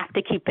 And we have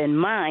to keep in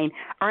mind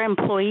our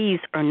employees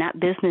are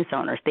not business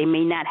owners. They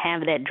may not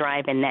have that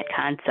drive and that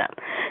concept.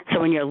 So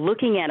when you're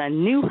looking at a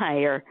new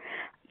hire,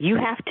 you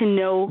have to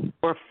know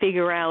or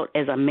figure out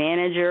as a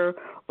manager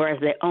or as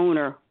the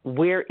owner,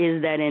 where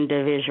is that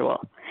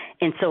individual?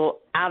 And so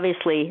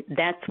obviously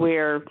that's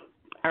where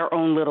our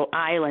own little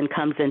island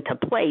comes into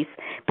place,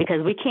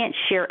 because we can't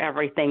share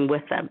everything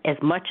with them. As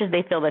much as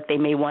they feel that they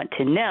may want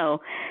to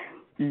know,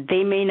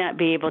 they may not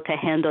be able to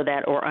handle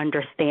that or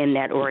understand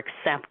that or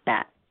accept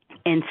that.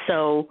 And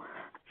so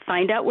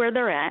find out where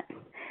they're at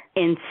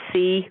and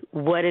see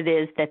what it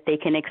is that they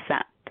can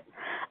accept.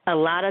 A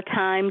lot of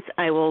times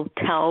I will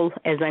tell,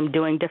 as I'm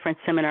doing different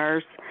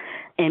seminars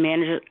and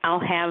managers, I'll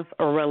have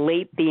or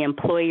relate the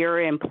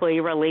employer-employee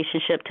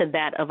relationship to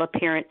that of a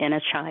parent and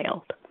a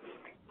child.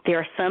 There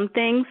are some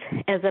things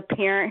as a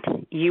parent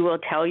you will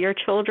tell your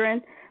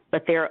children,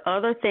 but there are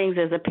other things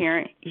as a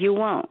parent you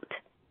won't,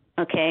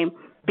 okay?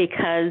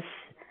 Because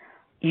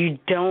you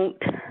don't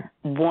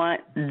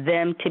want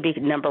them to be,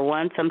 number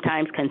one,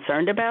 sometimes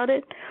concerned about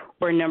it,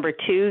 or number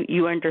two,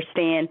 you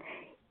understand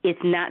it's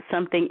not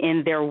something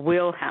in their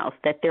wheelhouse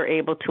that they're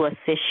able to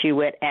assist you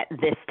with at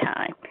this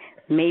time.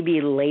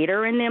 Maybe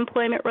later in the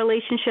employment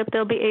relationship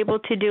they'll be able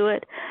to do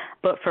it,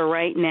 but for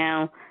right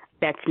now,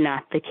 that's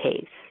not the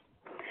case.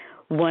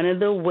 One of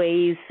the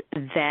ways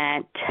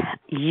that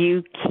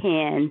you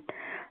can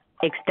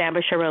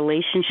establish a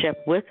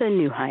relationship with a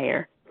new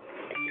hire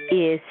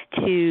is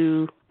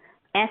to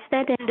ask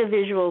that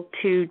individual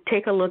to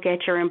take a look at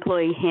your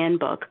employee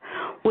handbook,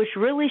 which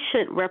really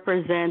should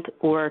represent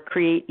or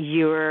create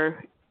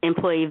your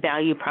employee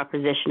value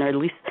proposition, or at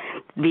least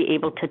be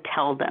able to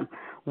tell them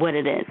what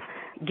it is.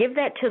 Give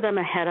that to them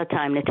ahead of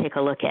time to take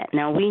a look at.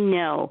 Now, we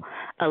know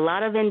a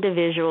lot of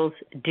individuals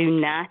do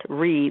not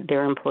read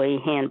their employee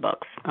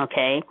handbooks,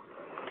 okay,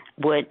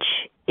 which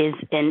is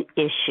an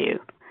issue,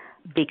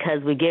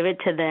 because we give it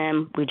to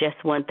them. We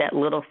just want that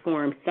little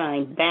form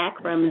signed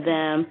back from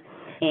them,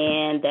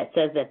 and that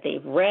says that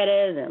they've read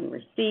it and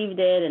received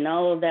it and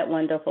all of that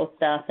wonderful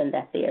stuff and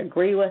that they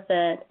agree with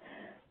it.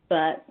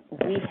 But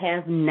we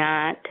have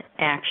not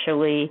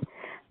actually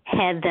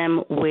had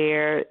them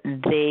where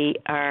they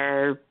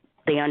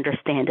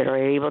understand it or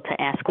are able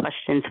to ask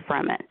questions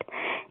from it.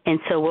 And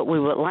so what we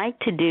would like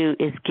to do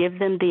is give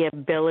them the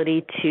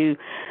ability to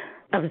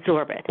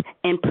absorb it.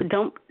 And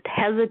don't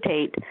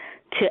hesitate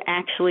to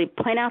actually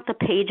point out the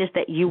pages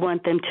that you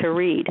want them to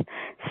read.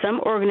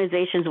 Some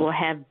organizations will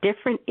have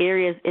different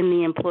areas in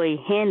the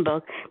employee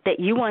handbook that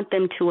you want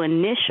them to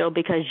initial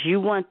because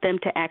you want them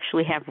to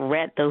actually have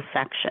read those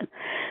sections.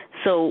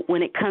 So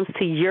when it comes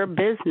to your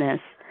business,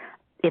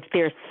 if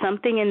there's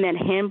something in that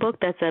handbook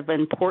that's of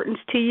importance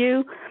to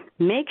you,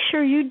 make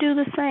sure you do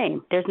the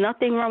same. There's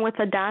nothing wrong with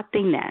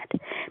adopting that.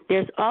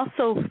 There's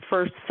also,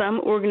 for some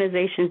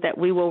organizations that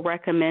we will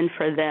recommend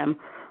for them,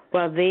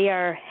 while they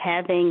are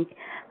having,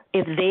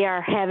 if they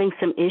are having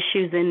some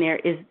issues in there,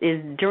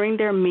 is during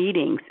their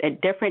meetings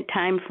at different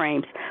time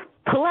frames,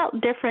 pull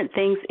out different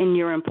things in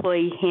your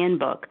employee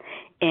handbook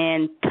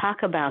and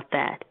talk about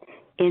that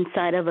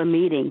inside of a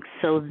meeting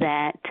so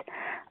that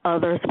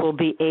others will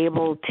be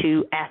able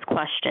to ask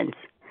questions.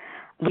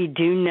 We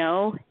do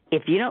know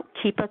if you don't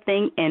keep a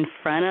thing in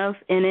front of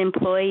an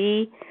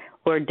employee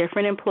or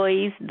different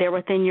employees there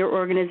within your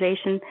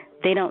organization,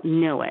 they don't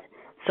know it.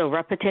 So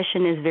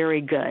repetition is very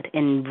good,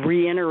 and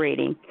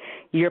reiterating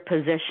your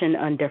position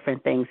on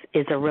different things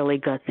is a really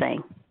good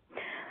thing.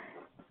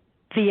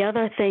 The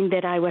other thing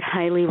that I would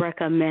highly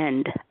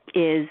recommend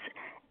is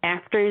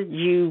after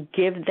you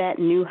give that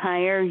new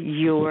hire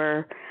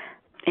your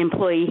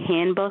employee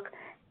handbook,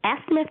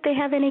 ask them if they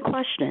have any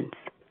questions,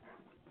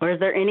 or is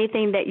there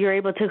anything that you're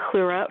able to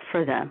clear up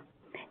for them.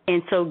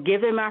 And so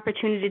give them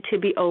opportunity to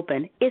be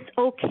open. It's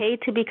okay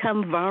to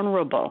become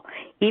vulnerable.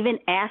 Even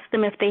ask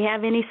them if they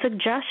have any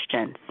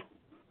suggestions,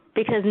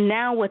 because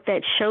now what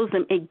that shows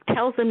them, it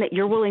tells them that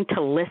you're willing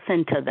to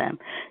listen to them.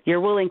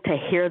 You're willing to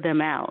hear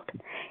them out,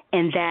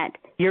 and that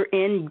you're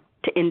in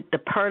the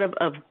part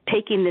of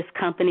taking this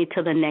company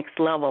to the next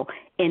level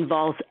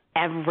involves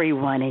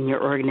everyone in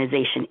your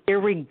organization,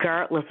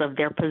 irregardless of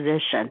their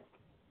position.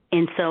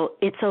 And so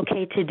it's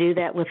okay to do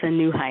that with a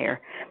new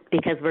hire,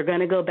 because we're going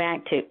to go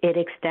back to it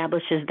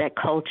establishes that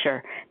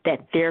culture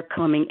that they're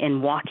coming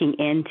and walking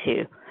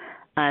into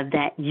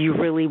that you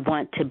really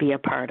want to be a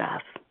part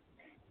of.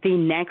 The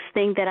next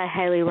thing that I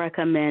highly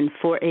recommend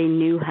for a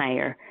new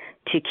hire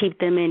to keep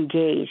them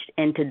engaged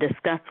and to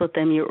discuss with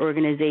them your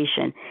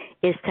organization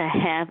is to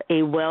have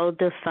a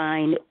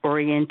well-defined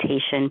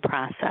orientation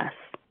process.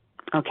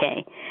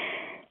 Okay.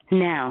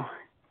 Now,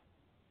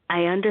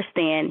 I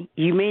understand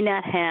you may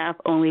not have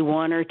only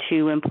 1 or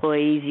 2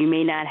 employees. You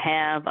may not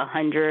have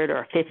 100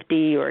 or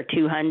 50 or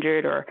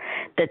 200 or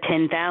the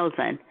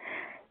 10,000.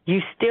 You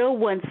still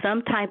want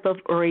some type of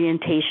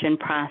orientation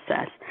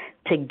process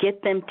to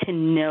get them to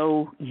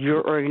know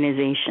your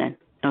organization,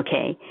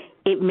 okay?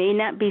 It may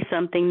not be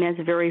something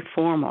that's very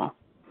formal,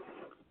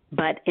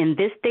 but in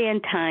this day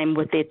and time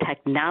with the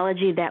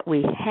technology that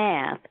we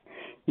have,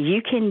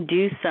 you can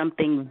do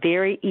something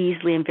very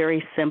easily and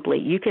very simply.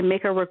 You can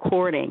make a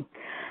recording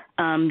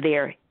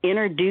there,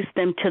 introduce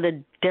them to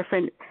the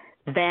different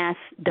vast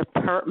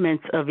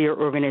departments of your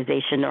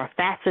organization or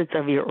facets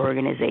of your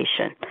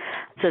organization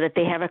so that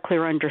they have a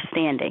clear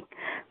understanding.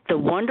 The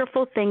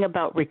wonderful thing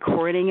about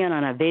recording it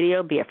on a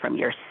video, be it from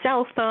your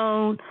cell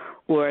phone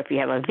or if you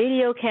have a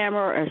video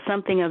camera or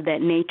something of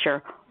that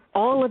nature,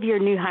 all of your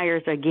new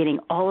hires are getting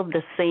all of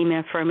the same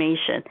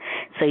information.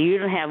 So you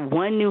don't have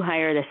one new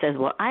hire that says,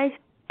 well,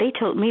 they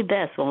told me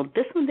this. Well,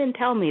 this one didn't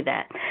tell me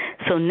that.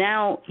 So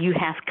now you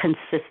have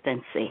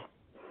consistency,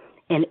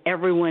 and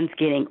everyone's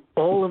getting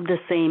all of the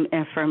same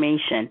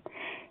information.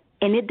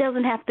 And it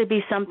doesn't have to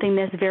be something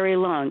that's very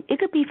long. It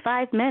could be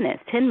 5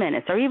 minutes, 10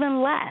 minutes, or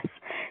even less,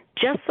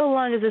 just so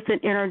long as it's an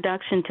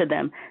introduction to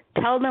them.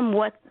 Tell them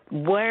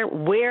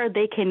where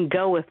they can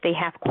go if they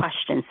have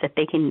questions that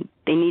they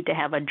need to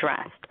have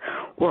addressed,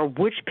 or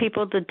which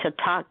people to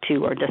talk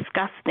to or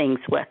discuss things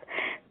with.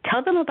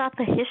 Tell them about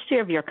the history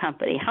of your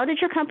company. How did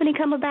your company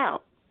come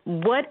about?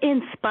 What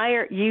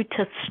inspired you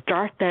to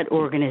start that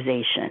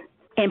organization?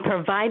 And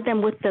provide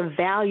them with the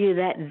value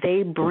that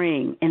they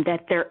bring and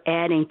that they're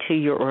adding to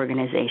your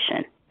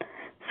organization.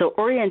 So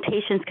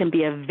orientations can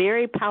be a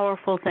very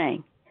powerful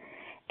thing.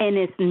 And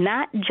it's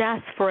not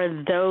just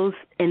for those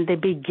in the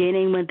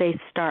beginning when they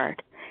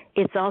start.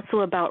 It's also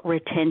about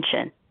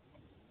retention.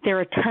 There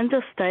are tons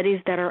of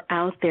studies that are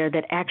out there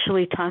that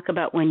actually talk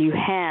about when you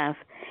have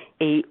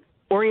a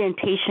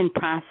orientation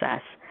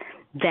process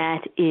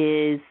that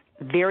is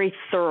very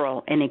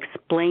thorough and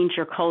explains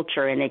your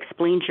culture and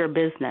explains your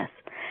business,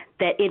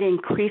 that it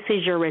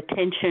increases your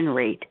retention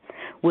rate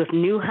with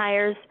new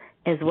hires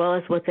as well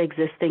as with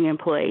existing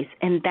employees.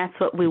 And that's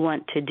what we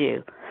want to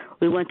do.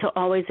 We want to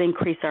always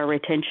increase our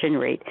retention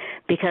rate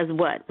because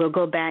what? We'll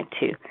go back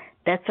to,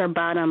 that's our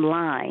bottom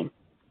line.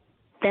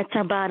 That's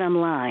our bottom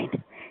line.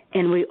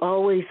 And we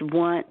always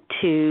want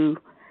to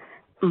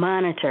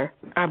monitor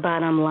our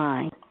bottom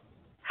line.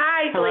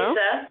 Hi, Hello?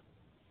 Felicia.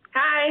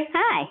 Hi.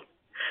 Hi.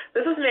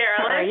 This is Marilyn.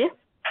 How are you?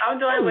 I'm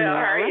doing well.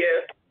 How are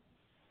you?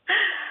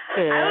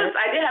 Good.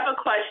 I did have a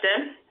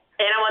question,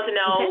 and I want to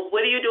know,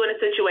 what do you do in a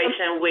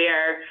situation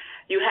where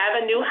you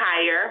have a new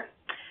hire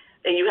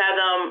and you have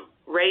them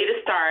ready to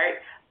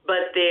start,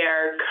 but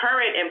their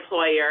current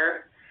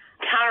employer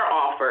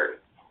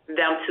counteroffered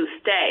them to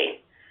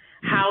stay?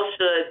 How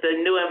should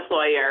the new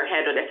employer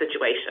handle that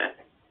situation?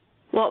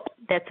 Well,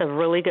 that's a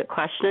really good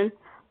question.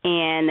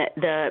 And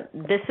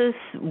this is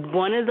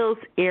one of those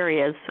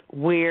areas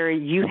where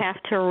you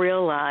have to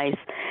realize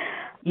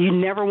you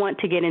never want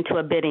to get into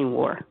a bidding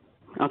war.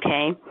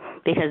 Okay,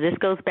 because this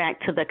goes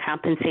back to the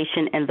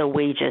compensation and the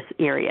wages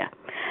area.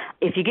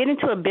 If you get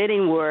into a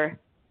bidding war,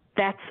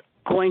 that's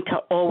going to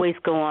always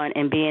go on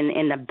and be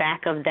in the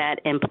back of that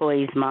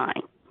employee's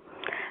mind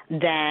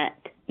that,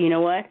 you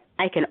know what,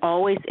 I can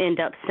always end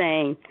up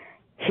saying,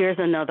 here's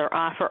another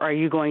offer, are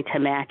you going to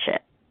match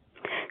it?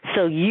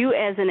 So you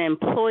as an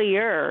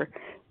employer,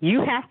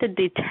 you have to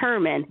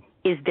determine,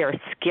 is their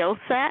skill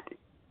set,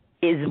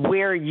 is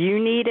where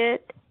you need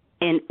it,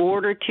 in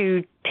order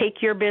to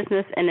take your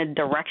business in a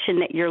direction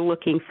that you're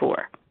looking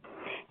for?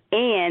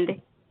 And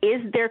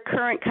is their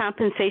current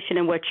compensation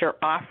and what you're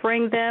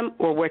offering them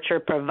or what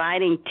you're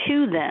providing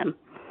to them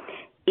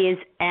is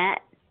at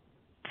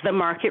the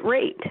market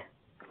rate?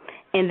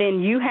 And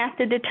then you have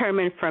to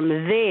determine from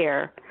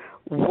there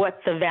what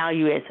the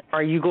value is.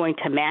 Are you going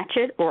to match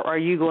it or are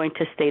you going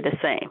to stay the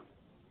same?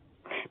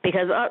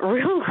 Because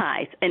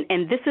realize,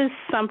 and this is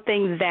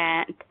something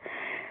that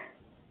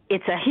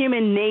it's a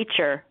human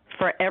nature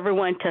for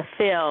everyone to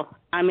feel,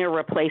 I'm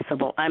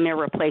irreplaceable.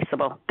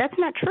 That's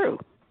not true.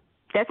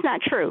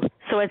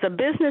 So as a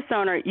business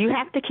owner, you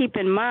have to keep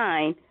in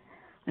mind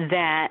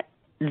that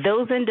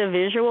those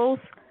individuals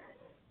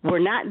were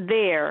not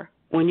there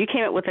when you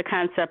came up with the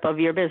concept of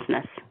your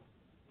business.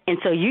 And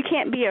so you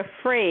can't be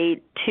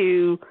afraid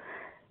to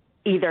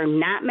either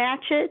not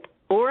match it,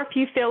 or if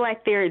you feel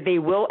like they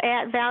will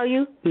add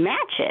value,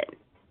 match it.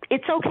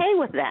 It's okay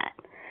with that.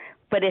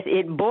 But if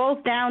it boils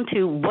down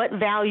to what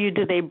value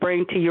do they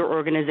bring to your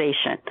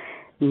organization,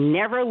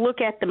 never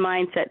look at the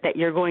mindset that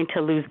you're going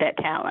to lose that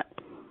talent.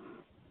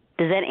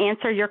 Does that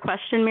answer your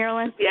question,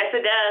 Marilyn? Yes,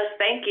 it does.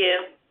 Thank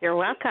you. You're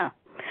welcome.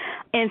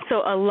 And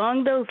so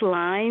along those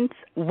lines,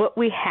 what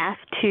we have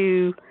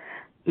to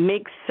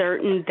make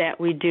certain that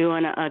we do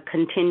on a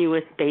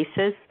continuous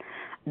basis,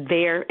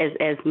 there,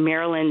 as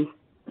Marilyn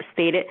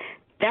stated,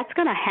 that's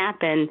going to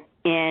happen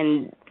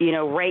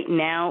right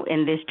now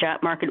in this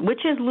job market,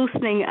 which is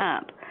loosening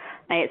up.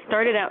 I had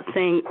started out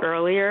saying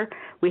earlier,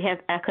 we have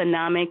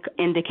economic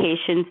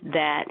indications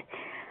that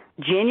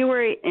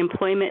January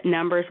employment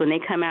numbers, when they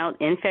come out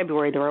in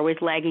February, they're always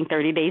lagging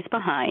 30 days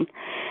behind.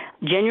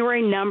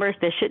 January numbers,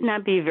 there should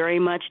not be very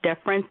much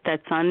difference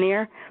that's on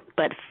there,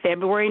 but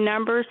February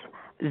numbers,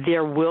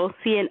 there will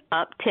see an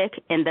uptick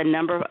in the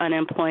number of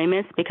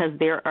unemployments because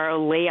there are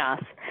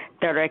layoffs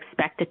that are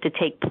expected to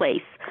take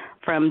place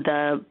from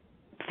the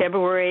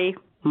February,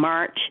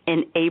 March,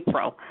 and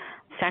April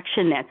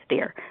section that's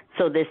there.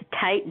 So this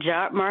tight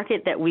job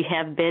market that we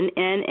have been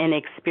in and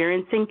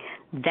experiencing,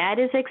 that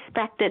is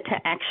expected to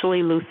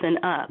actually loosen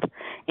up.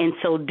 And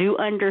so do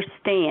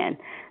understand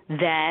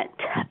that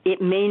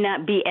it may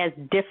not be as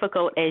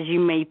difficult as you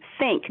may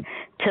think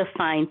to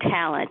find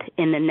talent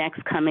in the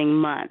next coming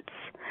months.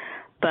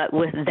 But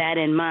with that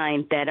in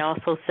mind, that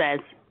also says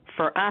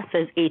for us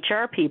as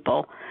HR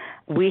people,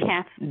 we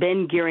have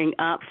been gearing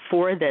up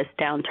for this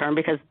downturn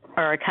because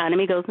our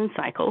economy goes in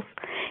cycles,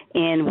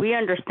 and we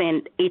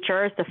understand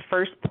HR is the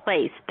first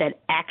place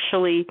that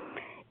actually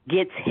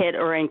gets hit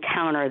or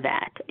encounter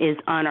that is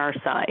on our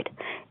side.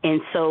 And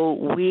so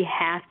we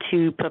have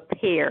to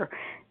prepare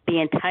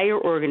the entire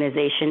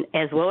organization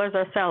as well as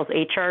ourselves.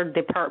 HR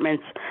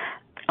departments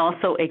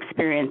also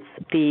experience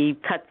the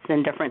cuts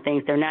and different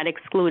things. They're not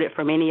excluded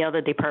from any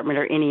other department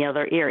or any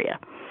other area.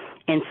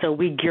 And so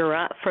we gear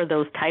up for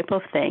those type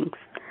of things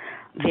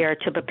there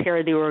to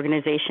prepare the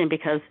organization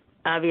because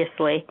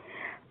obviously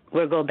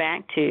we'll go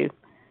back to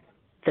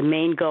the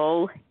main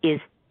goal is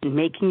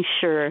making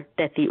sure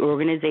that the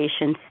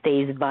organization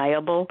stays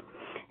viable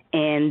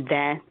and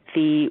that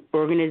the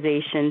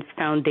organization's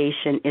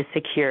foundation is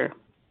secure.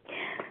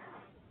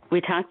 We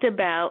talked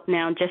about,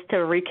 now just to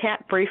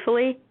recap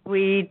briefly,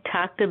 we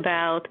talked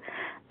about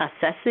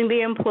assessing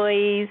the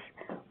employees.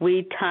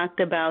 We talked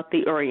about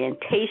the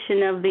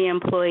orientation of the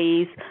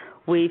employees.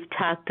 We've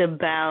talked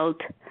about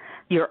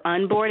your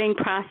onboarding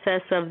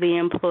process of the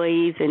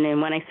employees. And then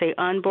when I say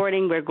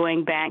onboarding, we're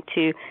going back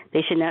to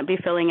they should not be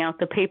filling out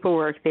the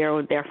paperwork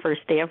there their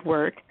first day of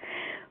work.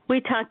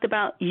 We talked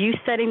about you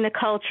setting the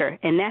culture,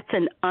 and that's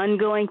an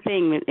ongoing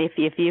thing.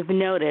 If you've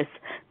noticed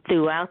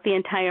throughout the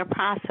entire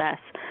process,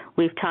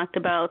 we've talked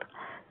about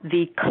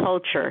the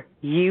culture,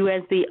 you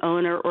as the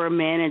owner or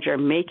manager,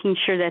 making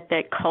sure that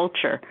that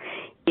culture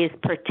is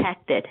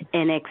protected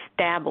and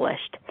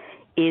established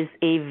is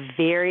a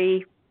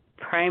very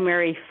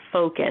primary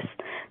focus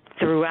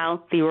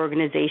throughout the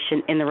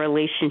organization and the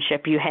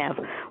relationship you have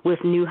with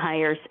new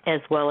hires as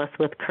well as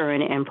with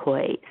current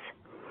employees.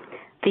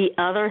 The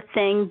other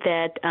thing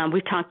that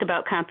we talked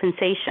about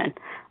compensation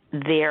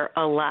there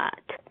a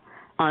lot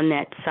on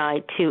that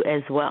side too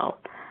as well.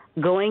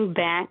 Going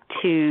back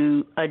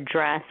to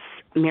address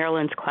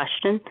Marilyn's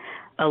question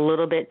a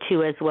little bit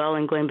too as well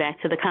and going back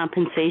to the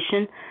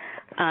compensation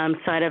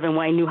side of and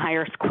why new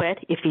hires quit.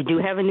 If you do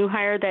have a new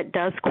hire that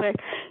does quit,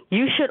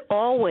 you should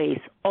always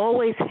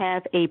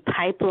have a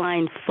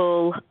pipeline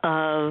full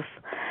of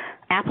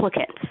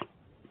applicants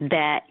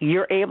that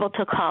you're able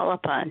to call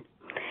upon.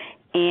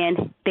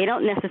 And they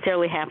don't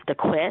necessarily have to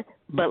quit,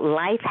 but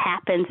life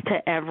happens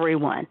to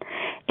everyone.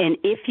 And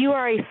if you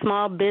are a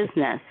small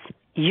business,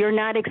 you're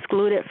not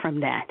excluded from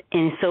that.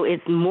 And so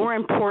it's more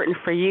important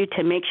for you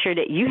to make sure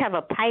that you have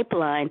a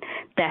pipeline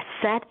that's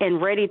set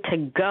and ready to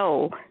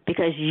go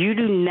because you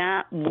do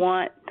not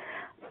want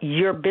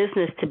your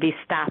business to be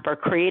stopped or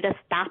create a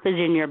stoppage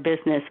in your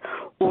business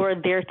or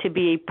there to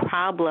be a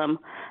problem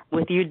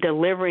with you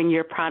delivering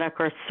your product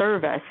or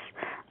service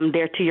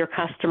there to your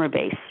customer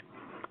base.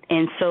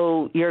 And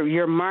so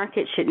your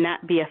market should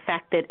not be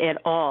affected at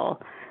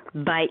all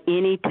by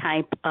any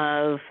type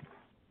of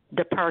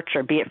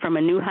departure, be it from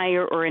a new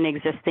hire or an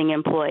existing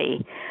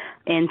employee.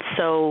 And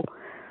so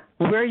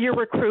where you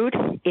recruit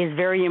is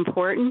very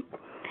important.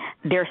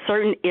 There are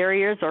certain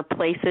areas or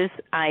places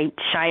I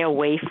shy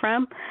away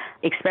from,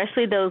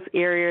 especially those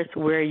areas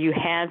where you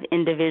have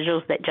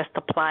individuals that just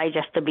apply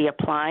just to be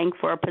applying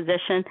for a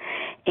position,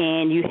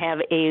 and you have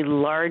a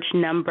large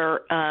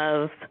number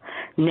of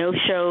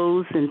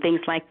no-shows and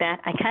things like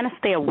that. I kind of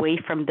stay away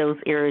from those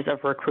areas of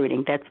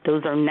recruiting.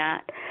 Those are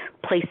not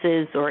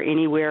places or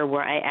anywhere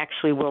where I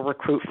actually will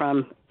recruit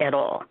from at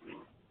all.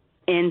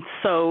 And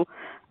so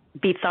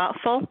be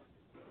thoughtful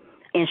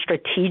and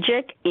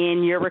strategic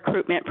in your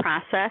recruitment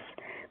process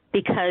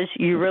because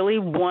you really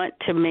want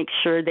to make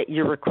sure that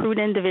you recruit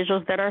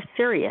individuals that are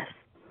serious,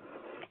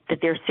 that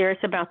they're serious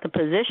about the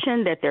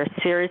position, that they're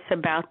serious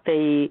about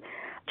the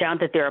job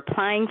that they're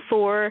applying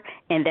for,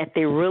 and that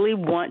they really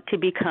want to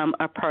become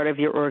a part of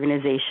your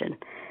organization.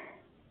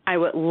 I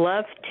would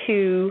love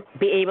to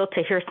be able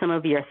to hear some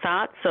of your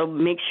thoughts, so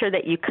make sure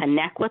that you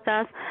connect with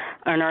us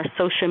on our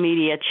social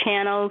media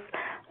channels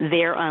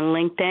there on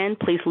LinkedIn.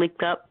 Please link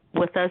up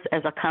with us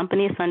as a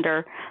company. It's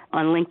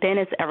on LinkedIn,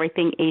 it's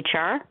Everything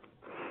HR.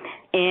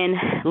 And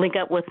link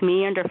up with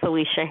me under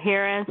Felicia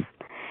Harris,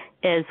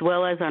 as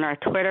well as on our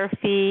Twitter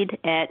feed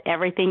at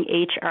Everything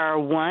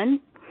HR1.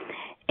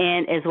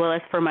 And as well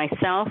as for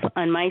myself,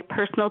 on my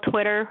personal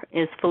Twitter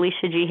is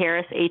Felicia G.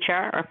 Harris,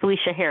 HR, or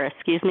Felicia Harris,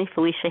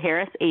 Felicia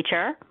Harris,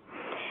 HR,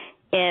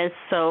 is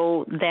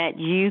so that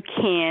you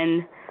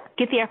can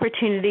get the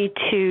opportunity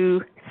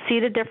to see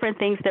the different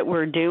things that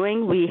we're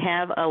doing. We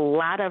have a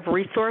lot of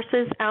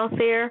resources out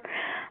there.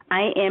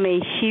 I am a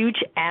huge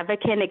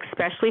advocate,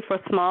 especially for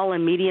small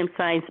and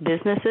medium-sized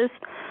businesses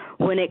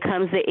when it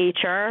comes to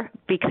HR,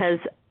 because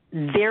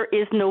there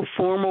is no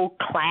formal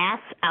class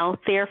out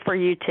there for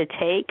you to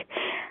take.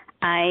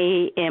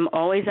 I am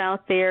always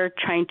out there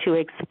trying to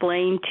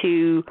explain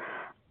to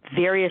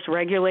various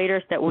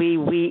regulators that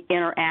we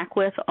interact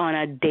with on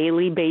a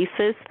daily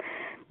basis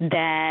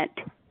that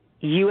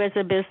you as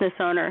a business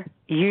owner,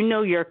 you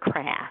know your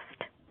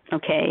craft,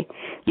 okay?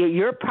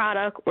 Your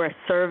product or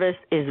service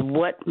is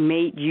what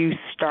made you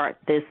start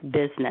this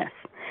business.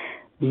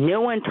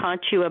 No one taught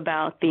you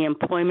about the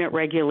employment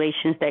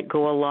regulations that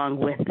go along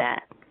with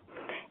that.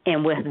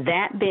 And with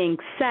that being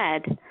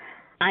said,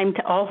 I'm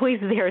always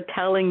there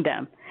telling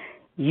them,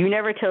 you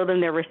never told them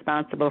they're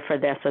responsible for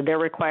this, or they're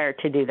required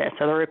to do this,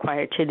 or they're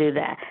required to do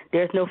that.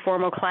 There's no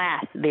formal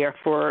class there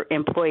for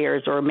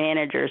employers or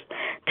managers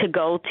to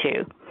go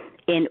to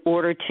in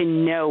order to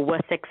know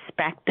what's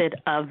expected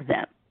of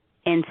them.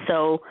 And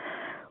so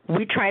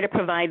we try to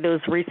provide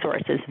those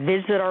resources.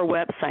 Visit our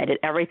website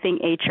at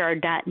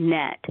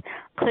everythinghr.net.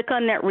 Click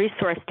on that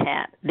resource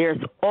tab. There's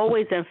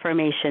always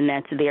information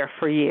that's there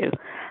for you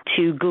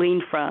to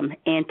glean from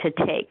and to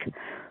take.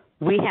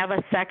 We have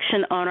a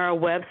section on our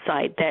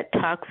website that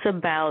talks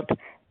about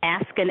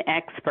Ask an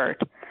Expert.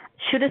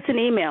 Shoot us an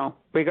email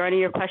regarding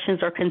your questions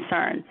or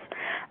concerns,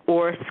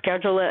 or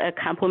schedule a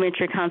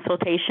complimentary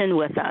consultation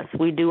with us.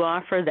 We do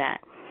offer that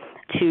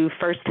to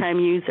first-time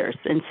users,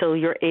 and so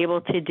you're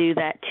able to do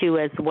that too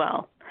as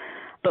well.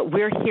 But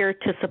we're here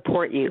to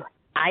support you.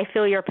 I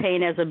feel your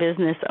pain as a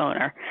business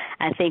owner.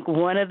 I think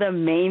one of the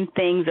main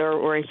things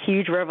or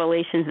huge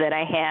revelations that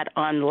I had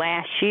on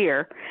last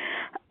year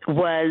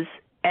was,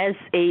 as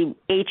a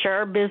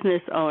HR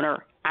business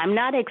owner, I'm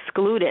not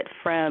excluded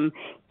from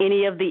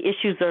any of the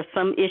issues or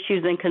some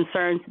issues and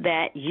concerns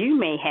that you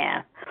may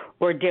have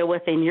or deal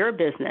with in your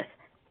business.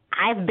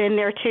 I've been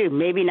there too,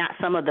 maybe not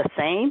some of the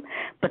same,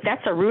 but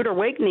that's a rude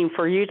awakening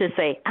for you to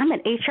say, I'm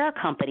an HR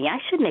company. I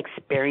shouldn't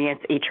experience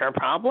HR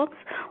problems.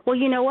 Well,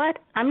 you know what?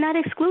 I'm not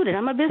excluded.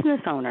 I'm a business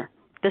owner,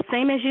 the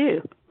same as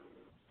you.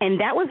 And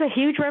that was a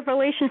huge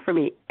revelation for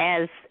me,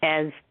 as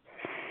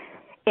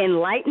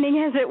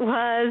enlightening as it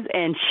was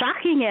and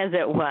shocking as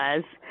it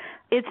was.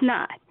 It's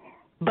not.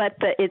 But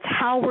it's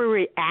how we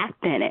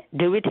react in it.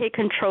 Do we take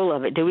control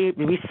of it? Do we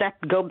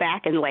go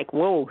back and like,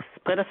 whoa,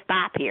 put a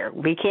stop here?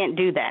 We can't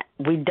do that.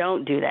 We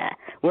don't do that.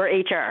 We're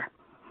HR,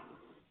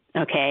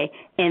 okay?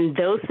 And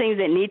those things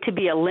that need to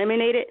be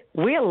eliminated,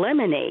 we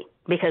eliminate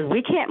because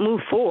we can't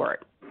move forward.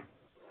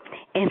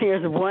 And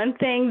there's one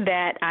thing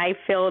that I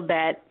feel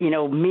that,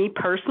 me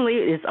personally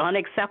is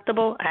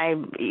unacceptable.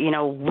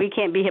 We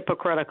can't be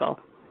hypocritical.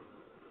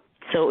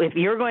 So if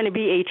you're going to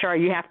be HR,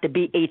 you have to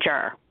be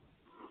HR.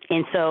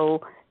 And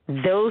so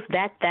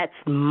that's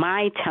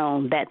my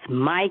tone, that's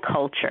my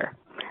culture.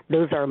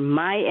 Those are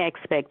my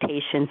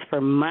expectations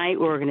for my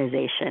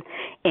organization.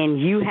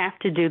 And you have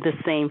to do the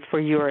same for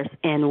yours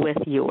and with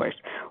yours.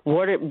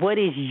 What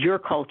is your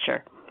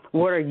culture?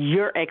 What are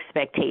your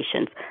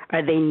expectations?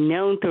 Are they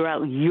known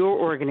throughout your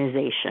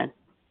organization?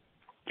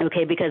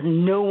 Okay, because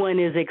no one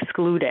is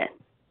excluded.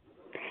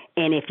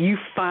 And if you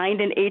find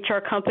an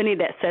HR company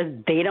that says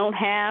they don't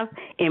have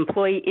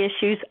employee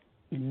issues,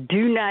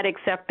 do not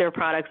accept their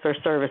products or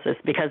services,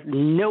 because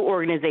no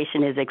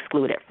organization is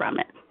excluded from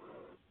it,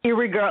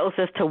 irregardless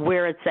as to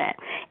where it's at.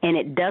 And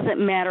it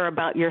doesn't matter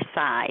about your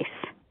size,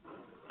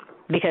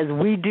 because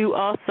we do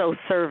also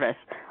service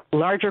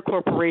larger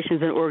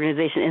corporations and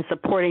organizations in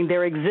supporting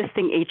their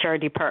existing HR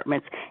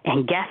departments.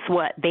 And guess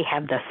what? They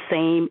have the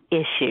same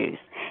issues.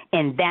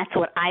 And that's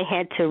what I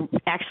had to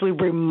actually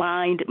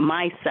remind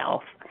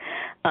myself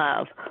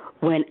of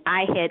when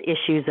I had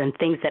issues and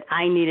things that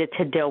I needed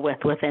to deal with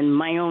within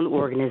my own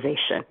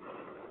organization,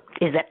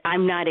 is that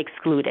I'm not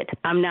excluded.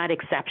 I'm not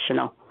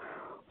exceptional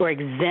or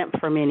exempt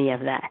from any of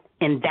that.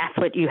 And that's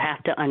what you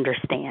have to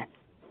understand.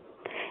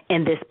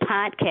 And this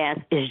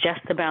podcast is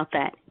just about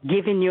that,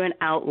 giving you an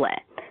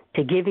outlet,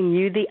 to giving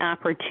you the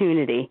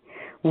opportunity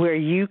where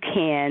you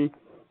can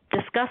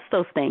discuss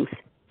those things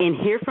and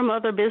hear from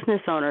other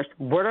business owners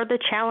what are the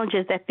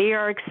challenges that they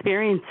are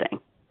experiencing.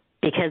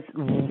 Because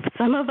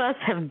some of us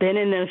have been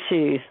in those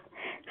shoes.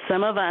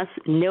 Some of us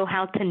know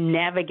how to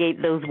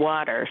navigate those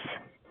waters.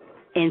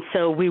 And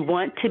so we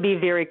want to be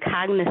very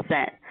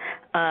cognizant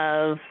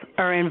of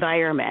our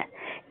environment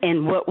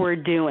and what we're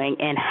doing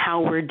and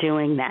how we're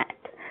doing that.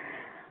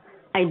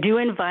 I do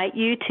invite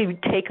you to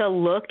take a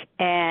look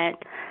at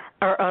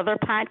our other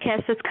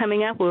podcast that's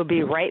coming up. We'll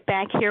be right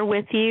back here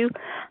with you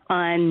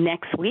on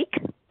next week.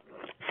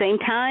 Same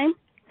time,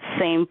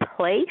 same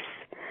place.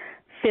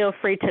 Feel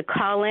free to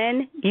call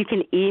in. You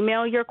can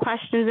email your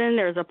questions in.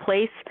 There's a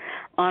place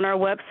on our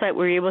website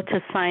where you're able to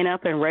sign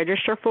up and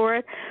register for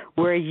it,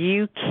 where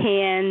you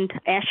can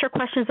ask your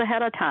questions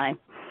ahead of time.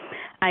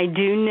 I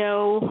do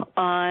know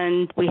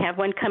we have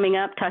one coming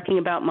up talking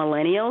about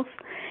millennials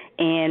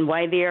and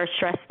why they are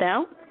stressed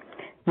out.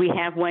 We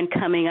have one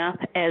coming up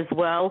as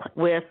well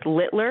with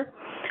Littler.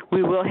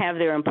 We will have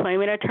their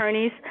employment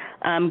attorneys.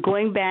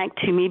 Going back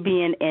to me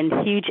being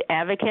a huge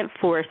advocate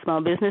for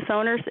small business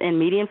owners and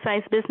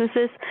medium-sized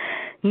businesses,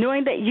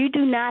 knowing that you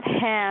do not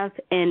have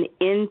an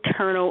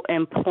internal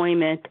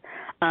employment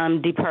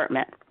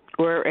department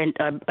or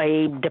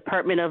a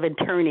department of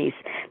attorneys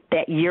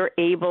that you're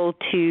able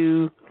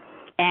to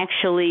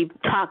actually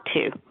talk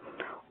to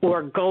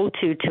or go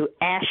to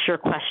ask your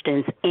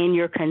questions and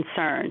your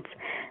concerns.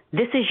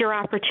 This is your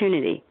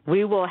opportunity.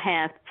 We will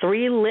have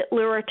 3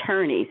 Littler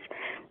attorneys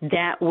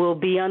that will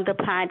be on the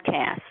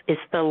podcast.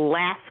 It's the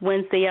last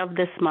Wednesday of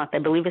this month. I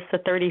believe it's the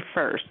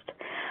 31st.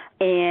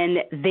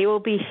 And they will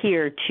be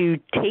here to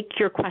take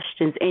your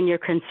questions and your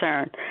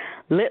concern.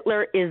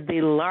 Littler is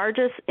the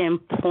largest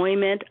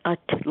employment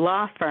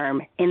law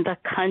firm in the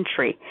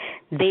country.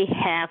 They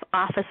have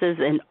offices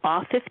in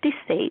all 50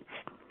 states,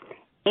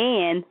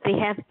 and they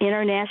have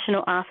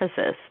international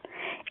offices.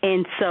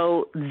 And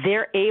so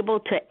they're able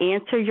to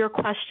answer your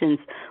questions,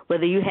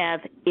 whether you have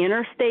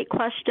interstate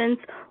questions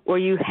or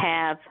you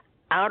have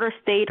outer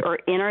state or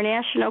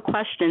international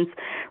questions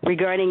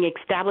regarding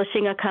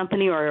establishing a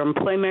company or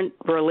employment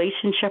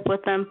relationship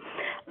with them,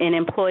 an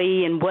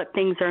employee, and what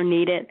things are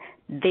needed.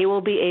 They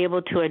will be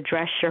able to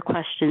address your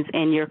questions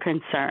and your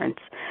concerns.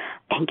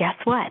 And guess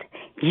what?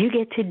 You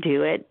get to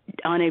do it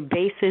on a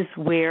basis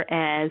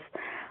whereas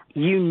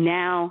you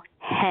now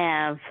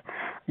have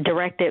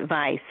direct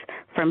advice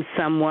from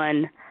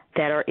someone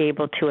that are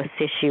able to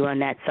assist you on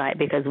that side,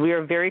 because we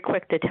are very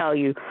quick to tell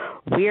you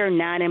we are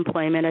not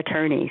employment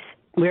attorneys.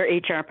 We're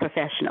HR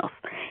professionals.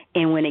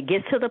 And when it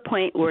gets to the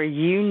point where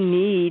you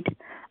need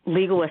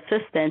legal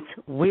assistance,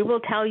 we will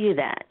tell you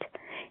that.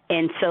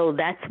 And so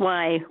that's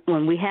why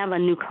when we have a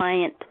new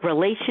client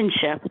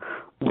relationship,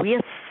 we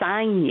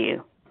assign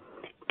you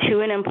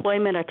to an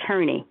employment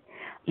attorney.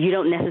 You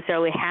don't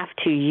necessarily have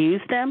to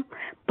use them,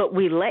 but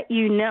we let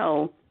you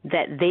know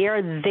that they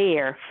are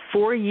there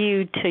for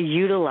you to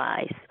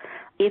utilize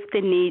if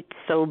the need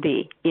so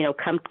be,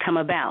 come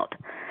about.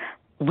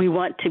 We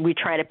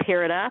try to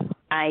pair it up.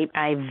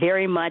 I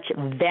very much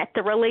vet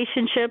the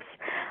relationships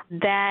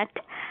that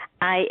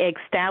I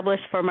establish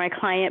for my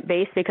client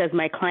base, because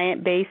my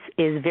client base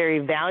is very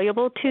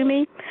valuable to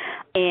me.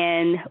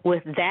 And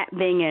with that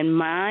being in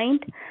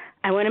mind,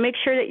 I want to make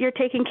sure that you're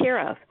taken care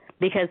of,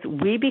 because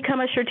we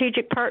become a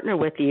strategic partner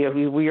with you if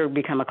you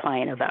become a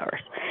client of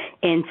ours.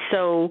 And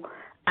so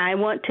I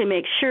want to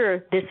make sure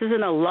this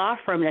isn't a law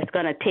firm that's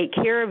going to take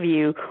care of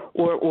you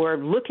or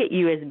look at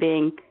you as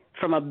being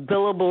from a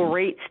billable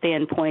rate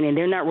standpoint, and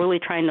they're not really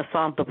trying to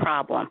solve the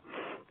problem.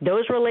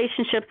 Those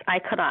relationships I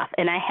cut off,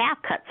 and I have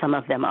cut some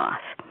of them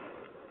off.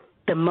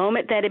 The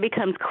moment that it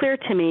becomes clear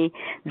to me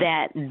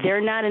that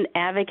they're not an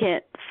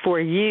advocate for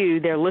you,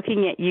 they're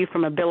looking at you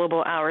from a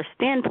billable hour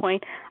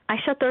standpoint, I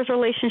shut those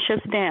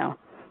relationships down.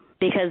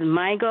 Because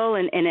my goal,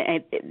 and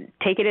I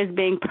take it as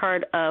being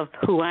part of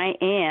who I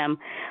am,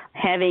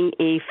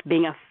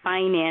 being a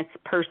finance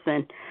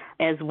person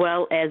as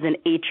well as an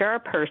HR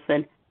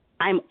person,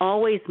 I'm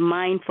always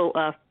mindful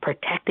of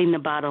protecting the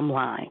bottom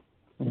line.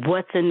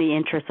 What's in the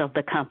interest of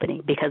the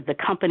company? Because the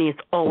companies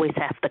always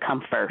have to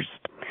come first.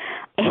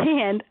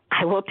 And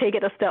I will take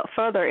it a step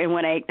further. And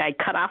when I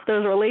cut off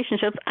those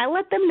relationships, I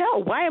let them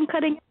know why I'm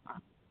cutting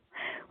off.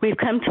 We've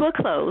come to a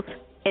close.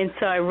 And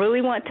so I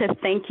really want to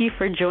thank you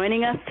for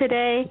joining us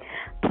today.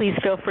 Please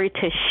feel free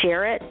to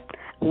share it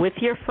with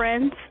your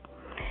friends.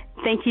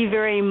 Thank you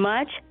very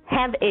much.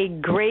 Have a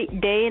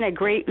great day and a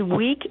great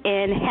week,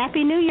 and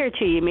Happy New Year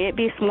to you. May it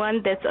be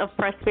one that's of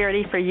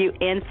prosperity for you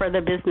and for the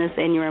business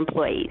and your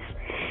employees.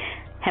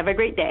 Have a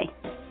great day.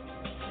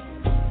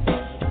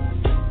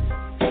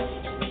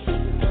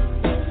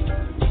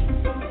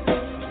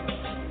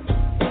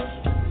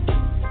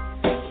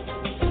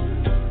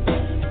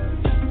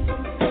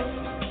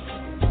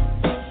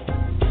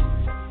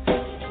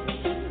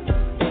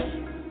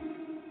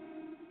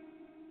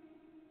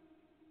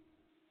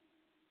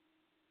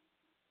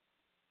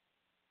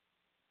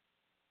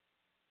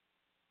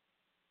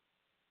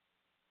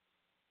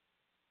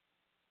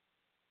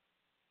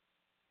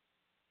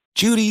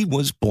 Judy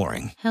was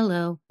boring.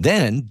 Hello.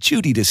 Then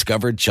Judy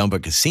discovered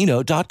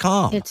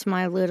ChumbaCasino.com. It's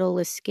my little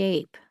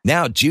escape.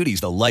 Now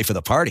Judy's the life of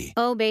the party.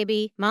 Oh,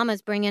 baby,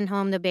 mama's bringing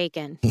home the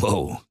bacon.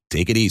 Whoa,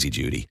 take it easy,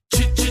 Judy.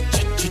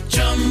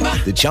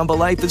 The Chumba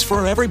life is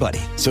for everybody.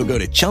 So go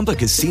to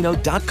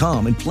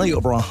ChumbaCasino.com and play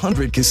over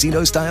 100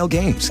 casino-style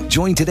games.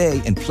 Join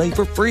today and play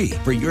for free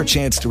for your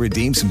chance to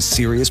redeem some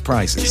serious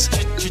prizes.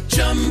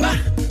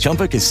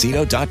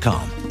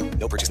 ChumbaCasino.com.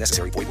 No purchase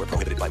necessary. Void where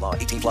prohibited by law.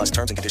 18+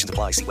 terms and conditions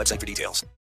apply. See website for details.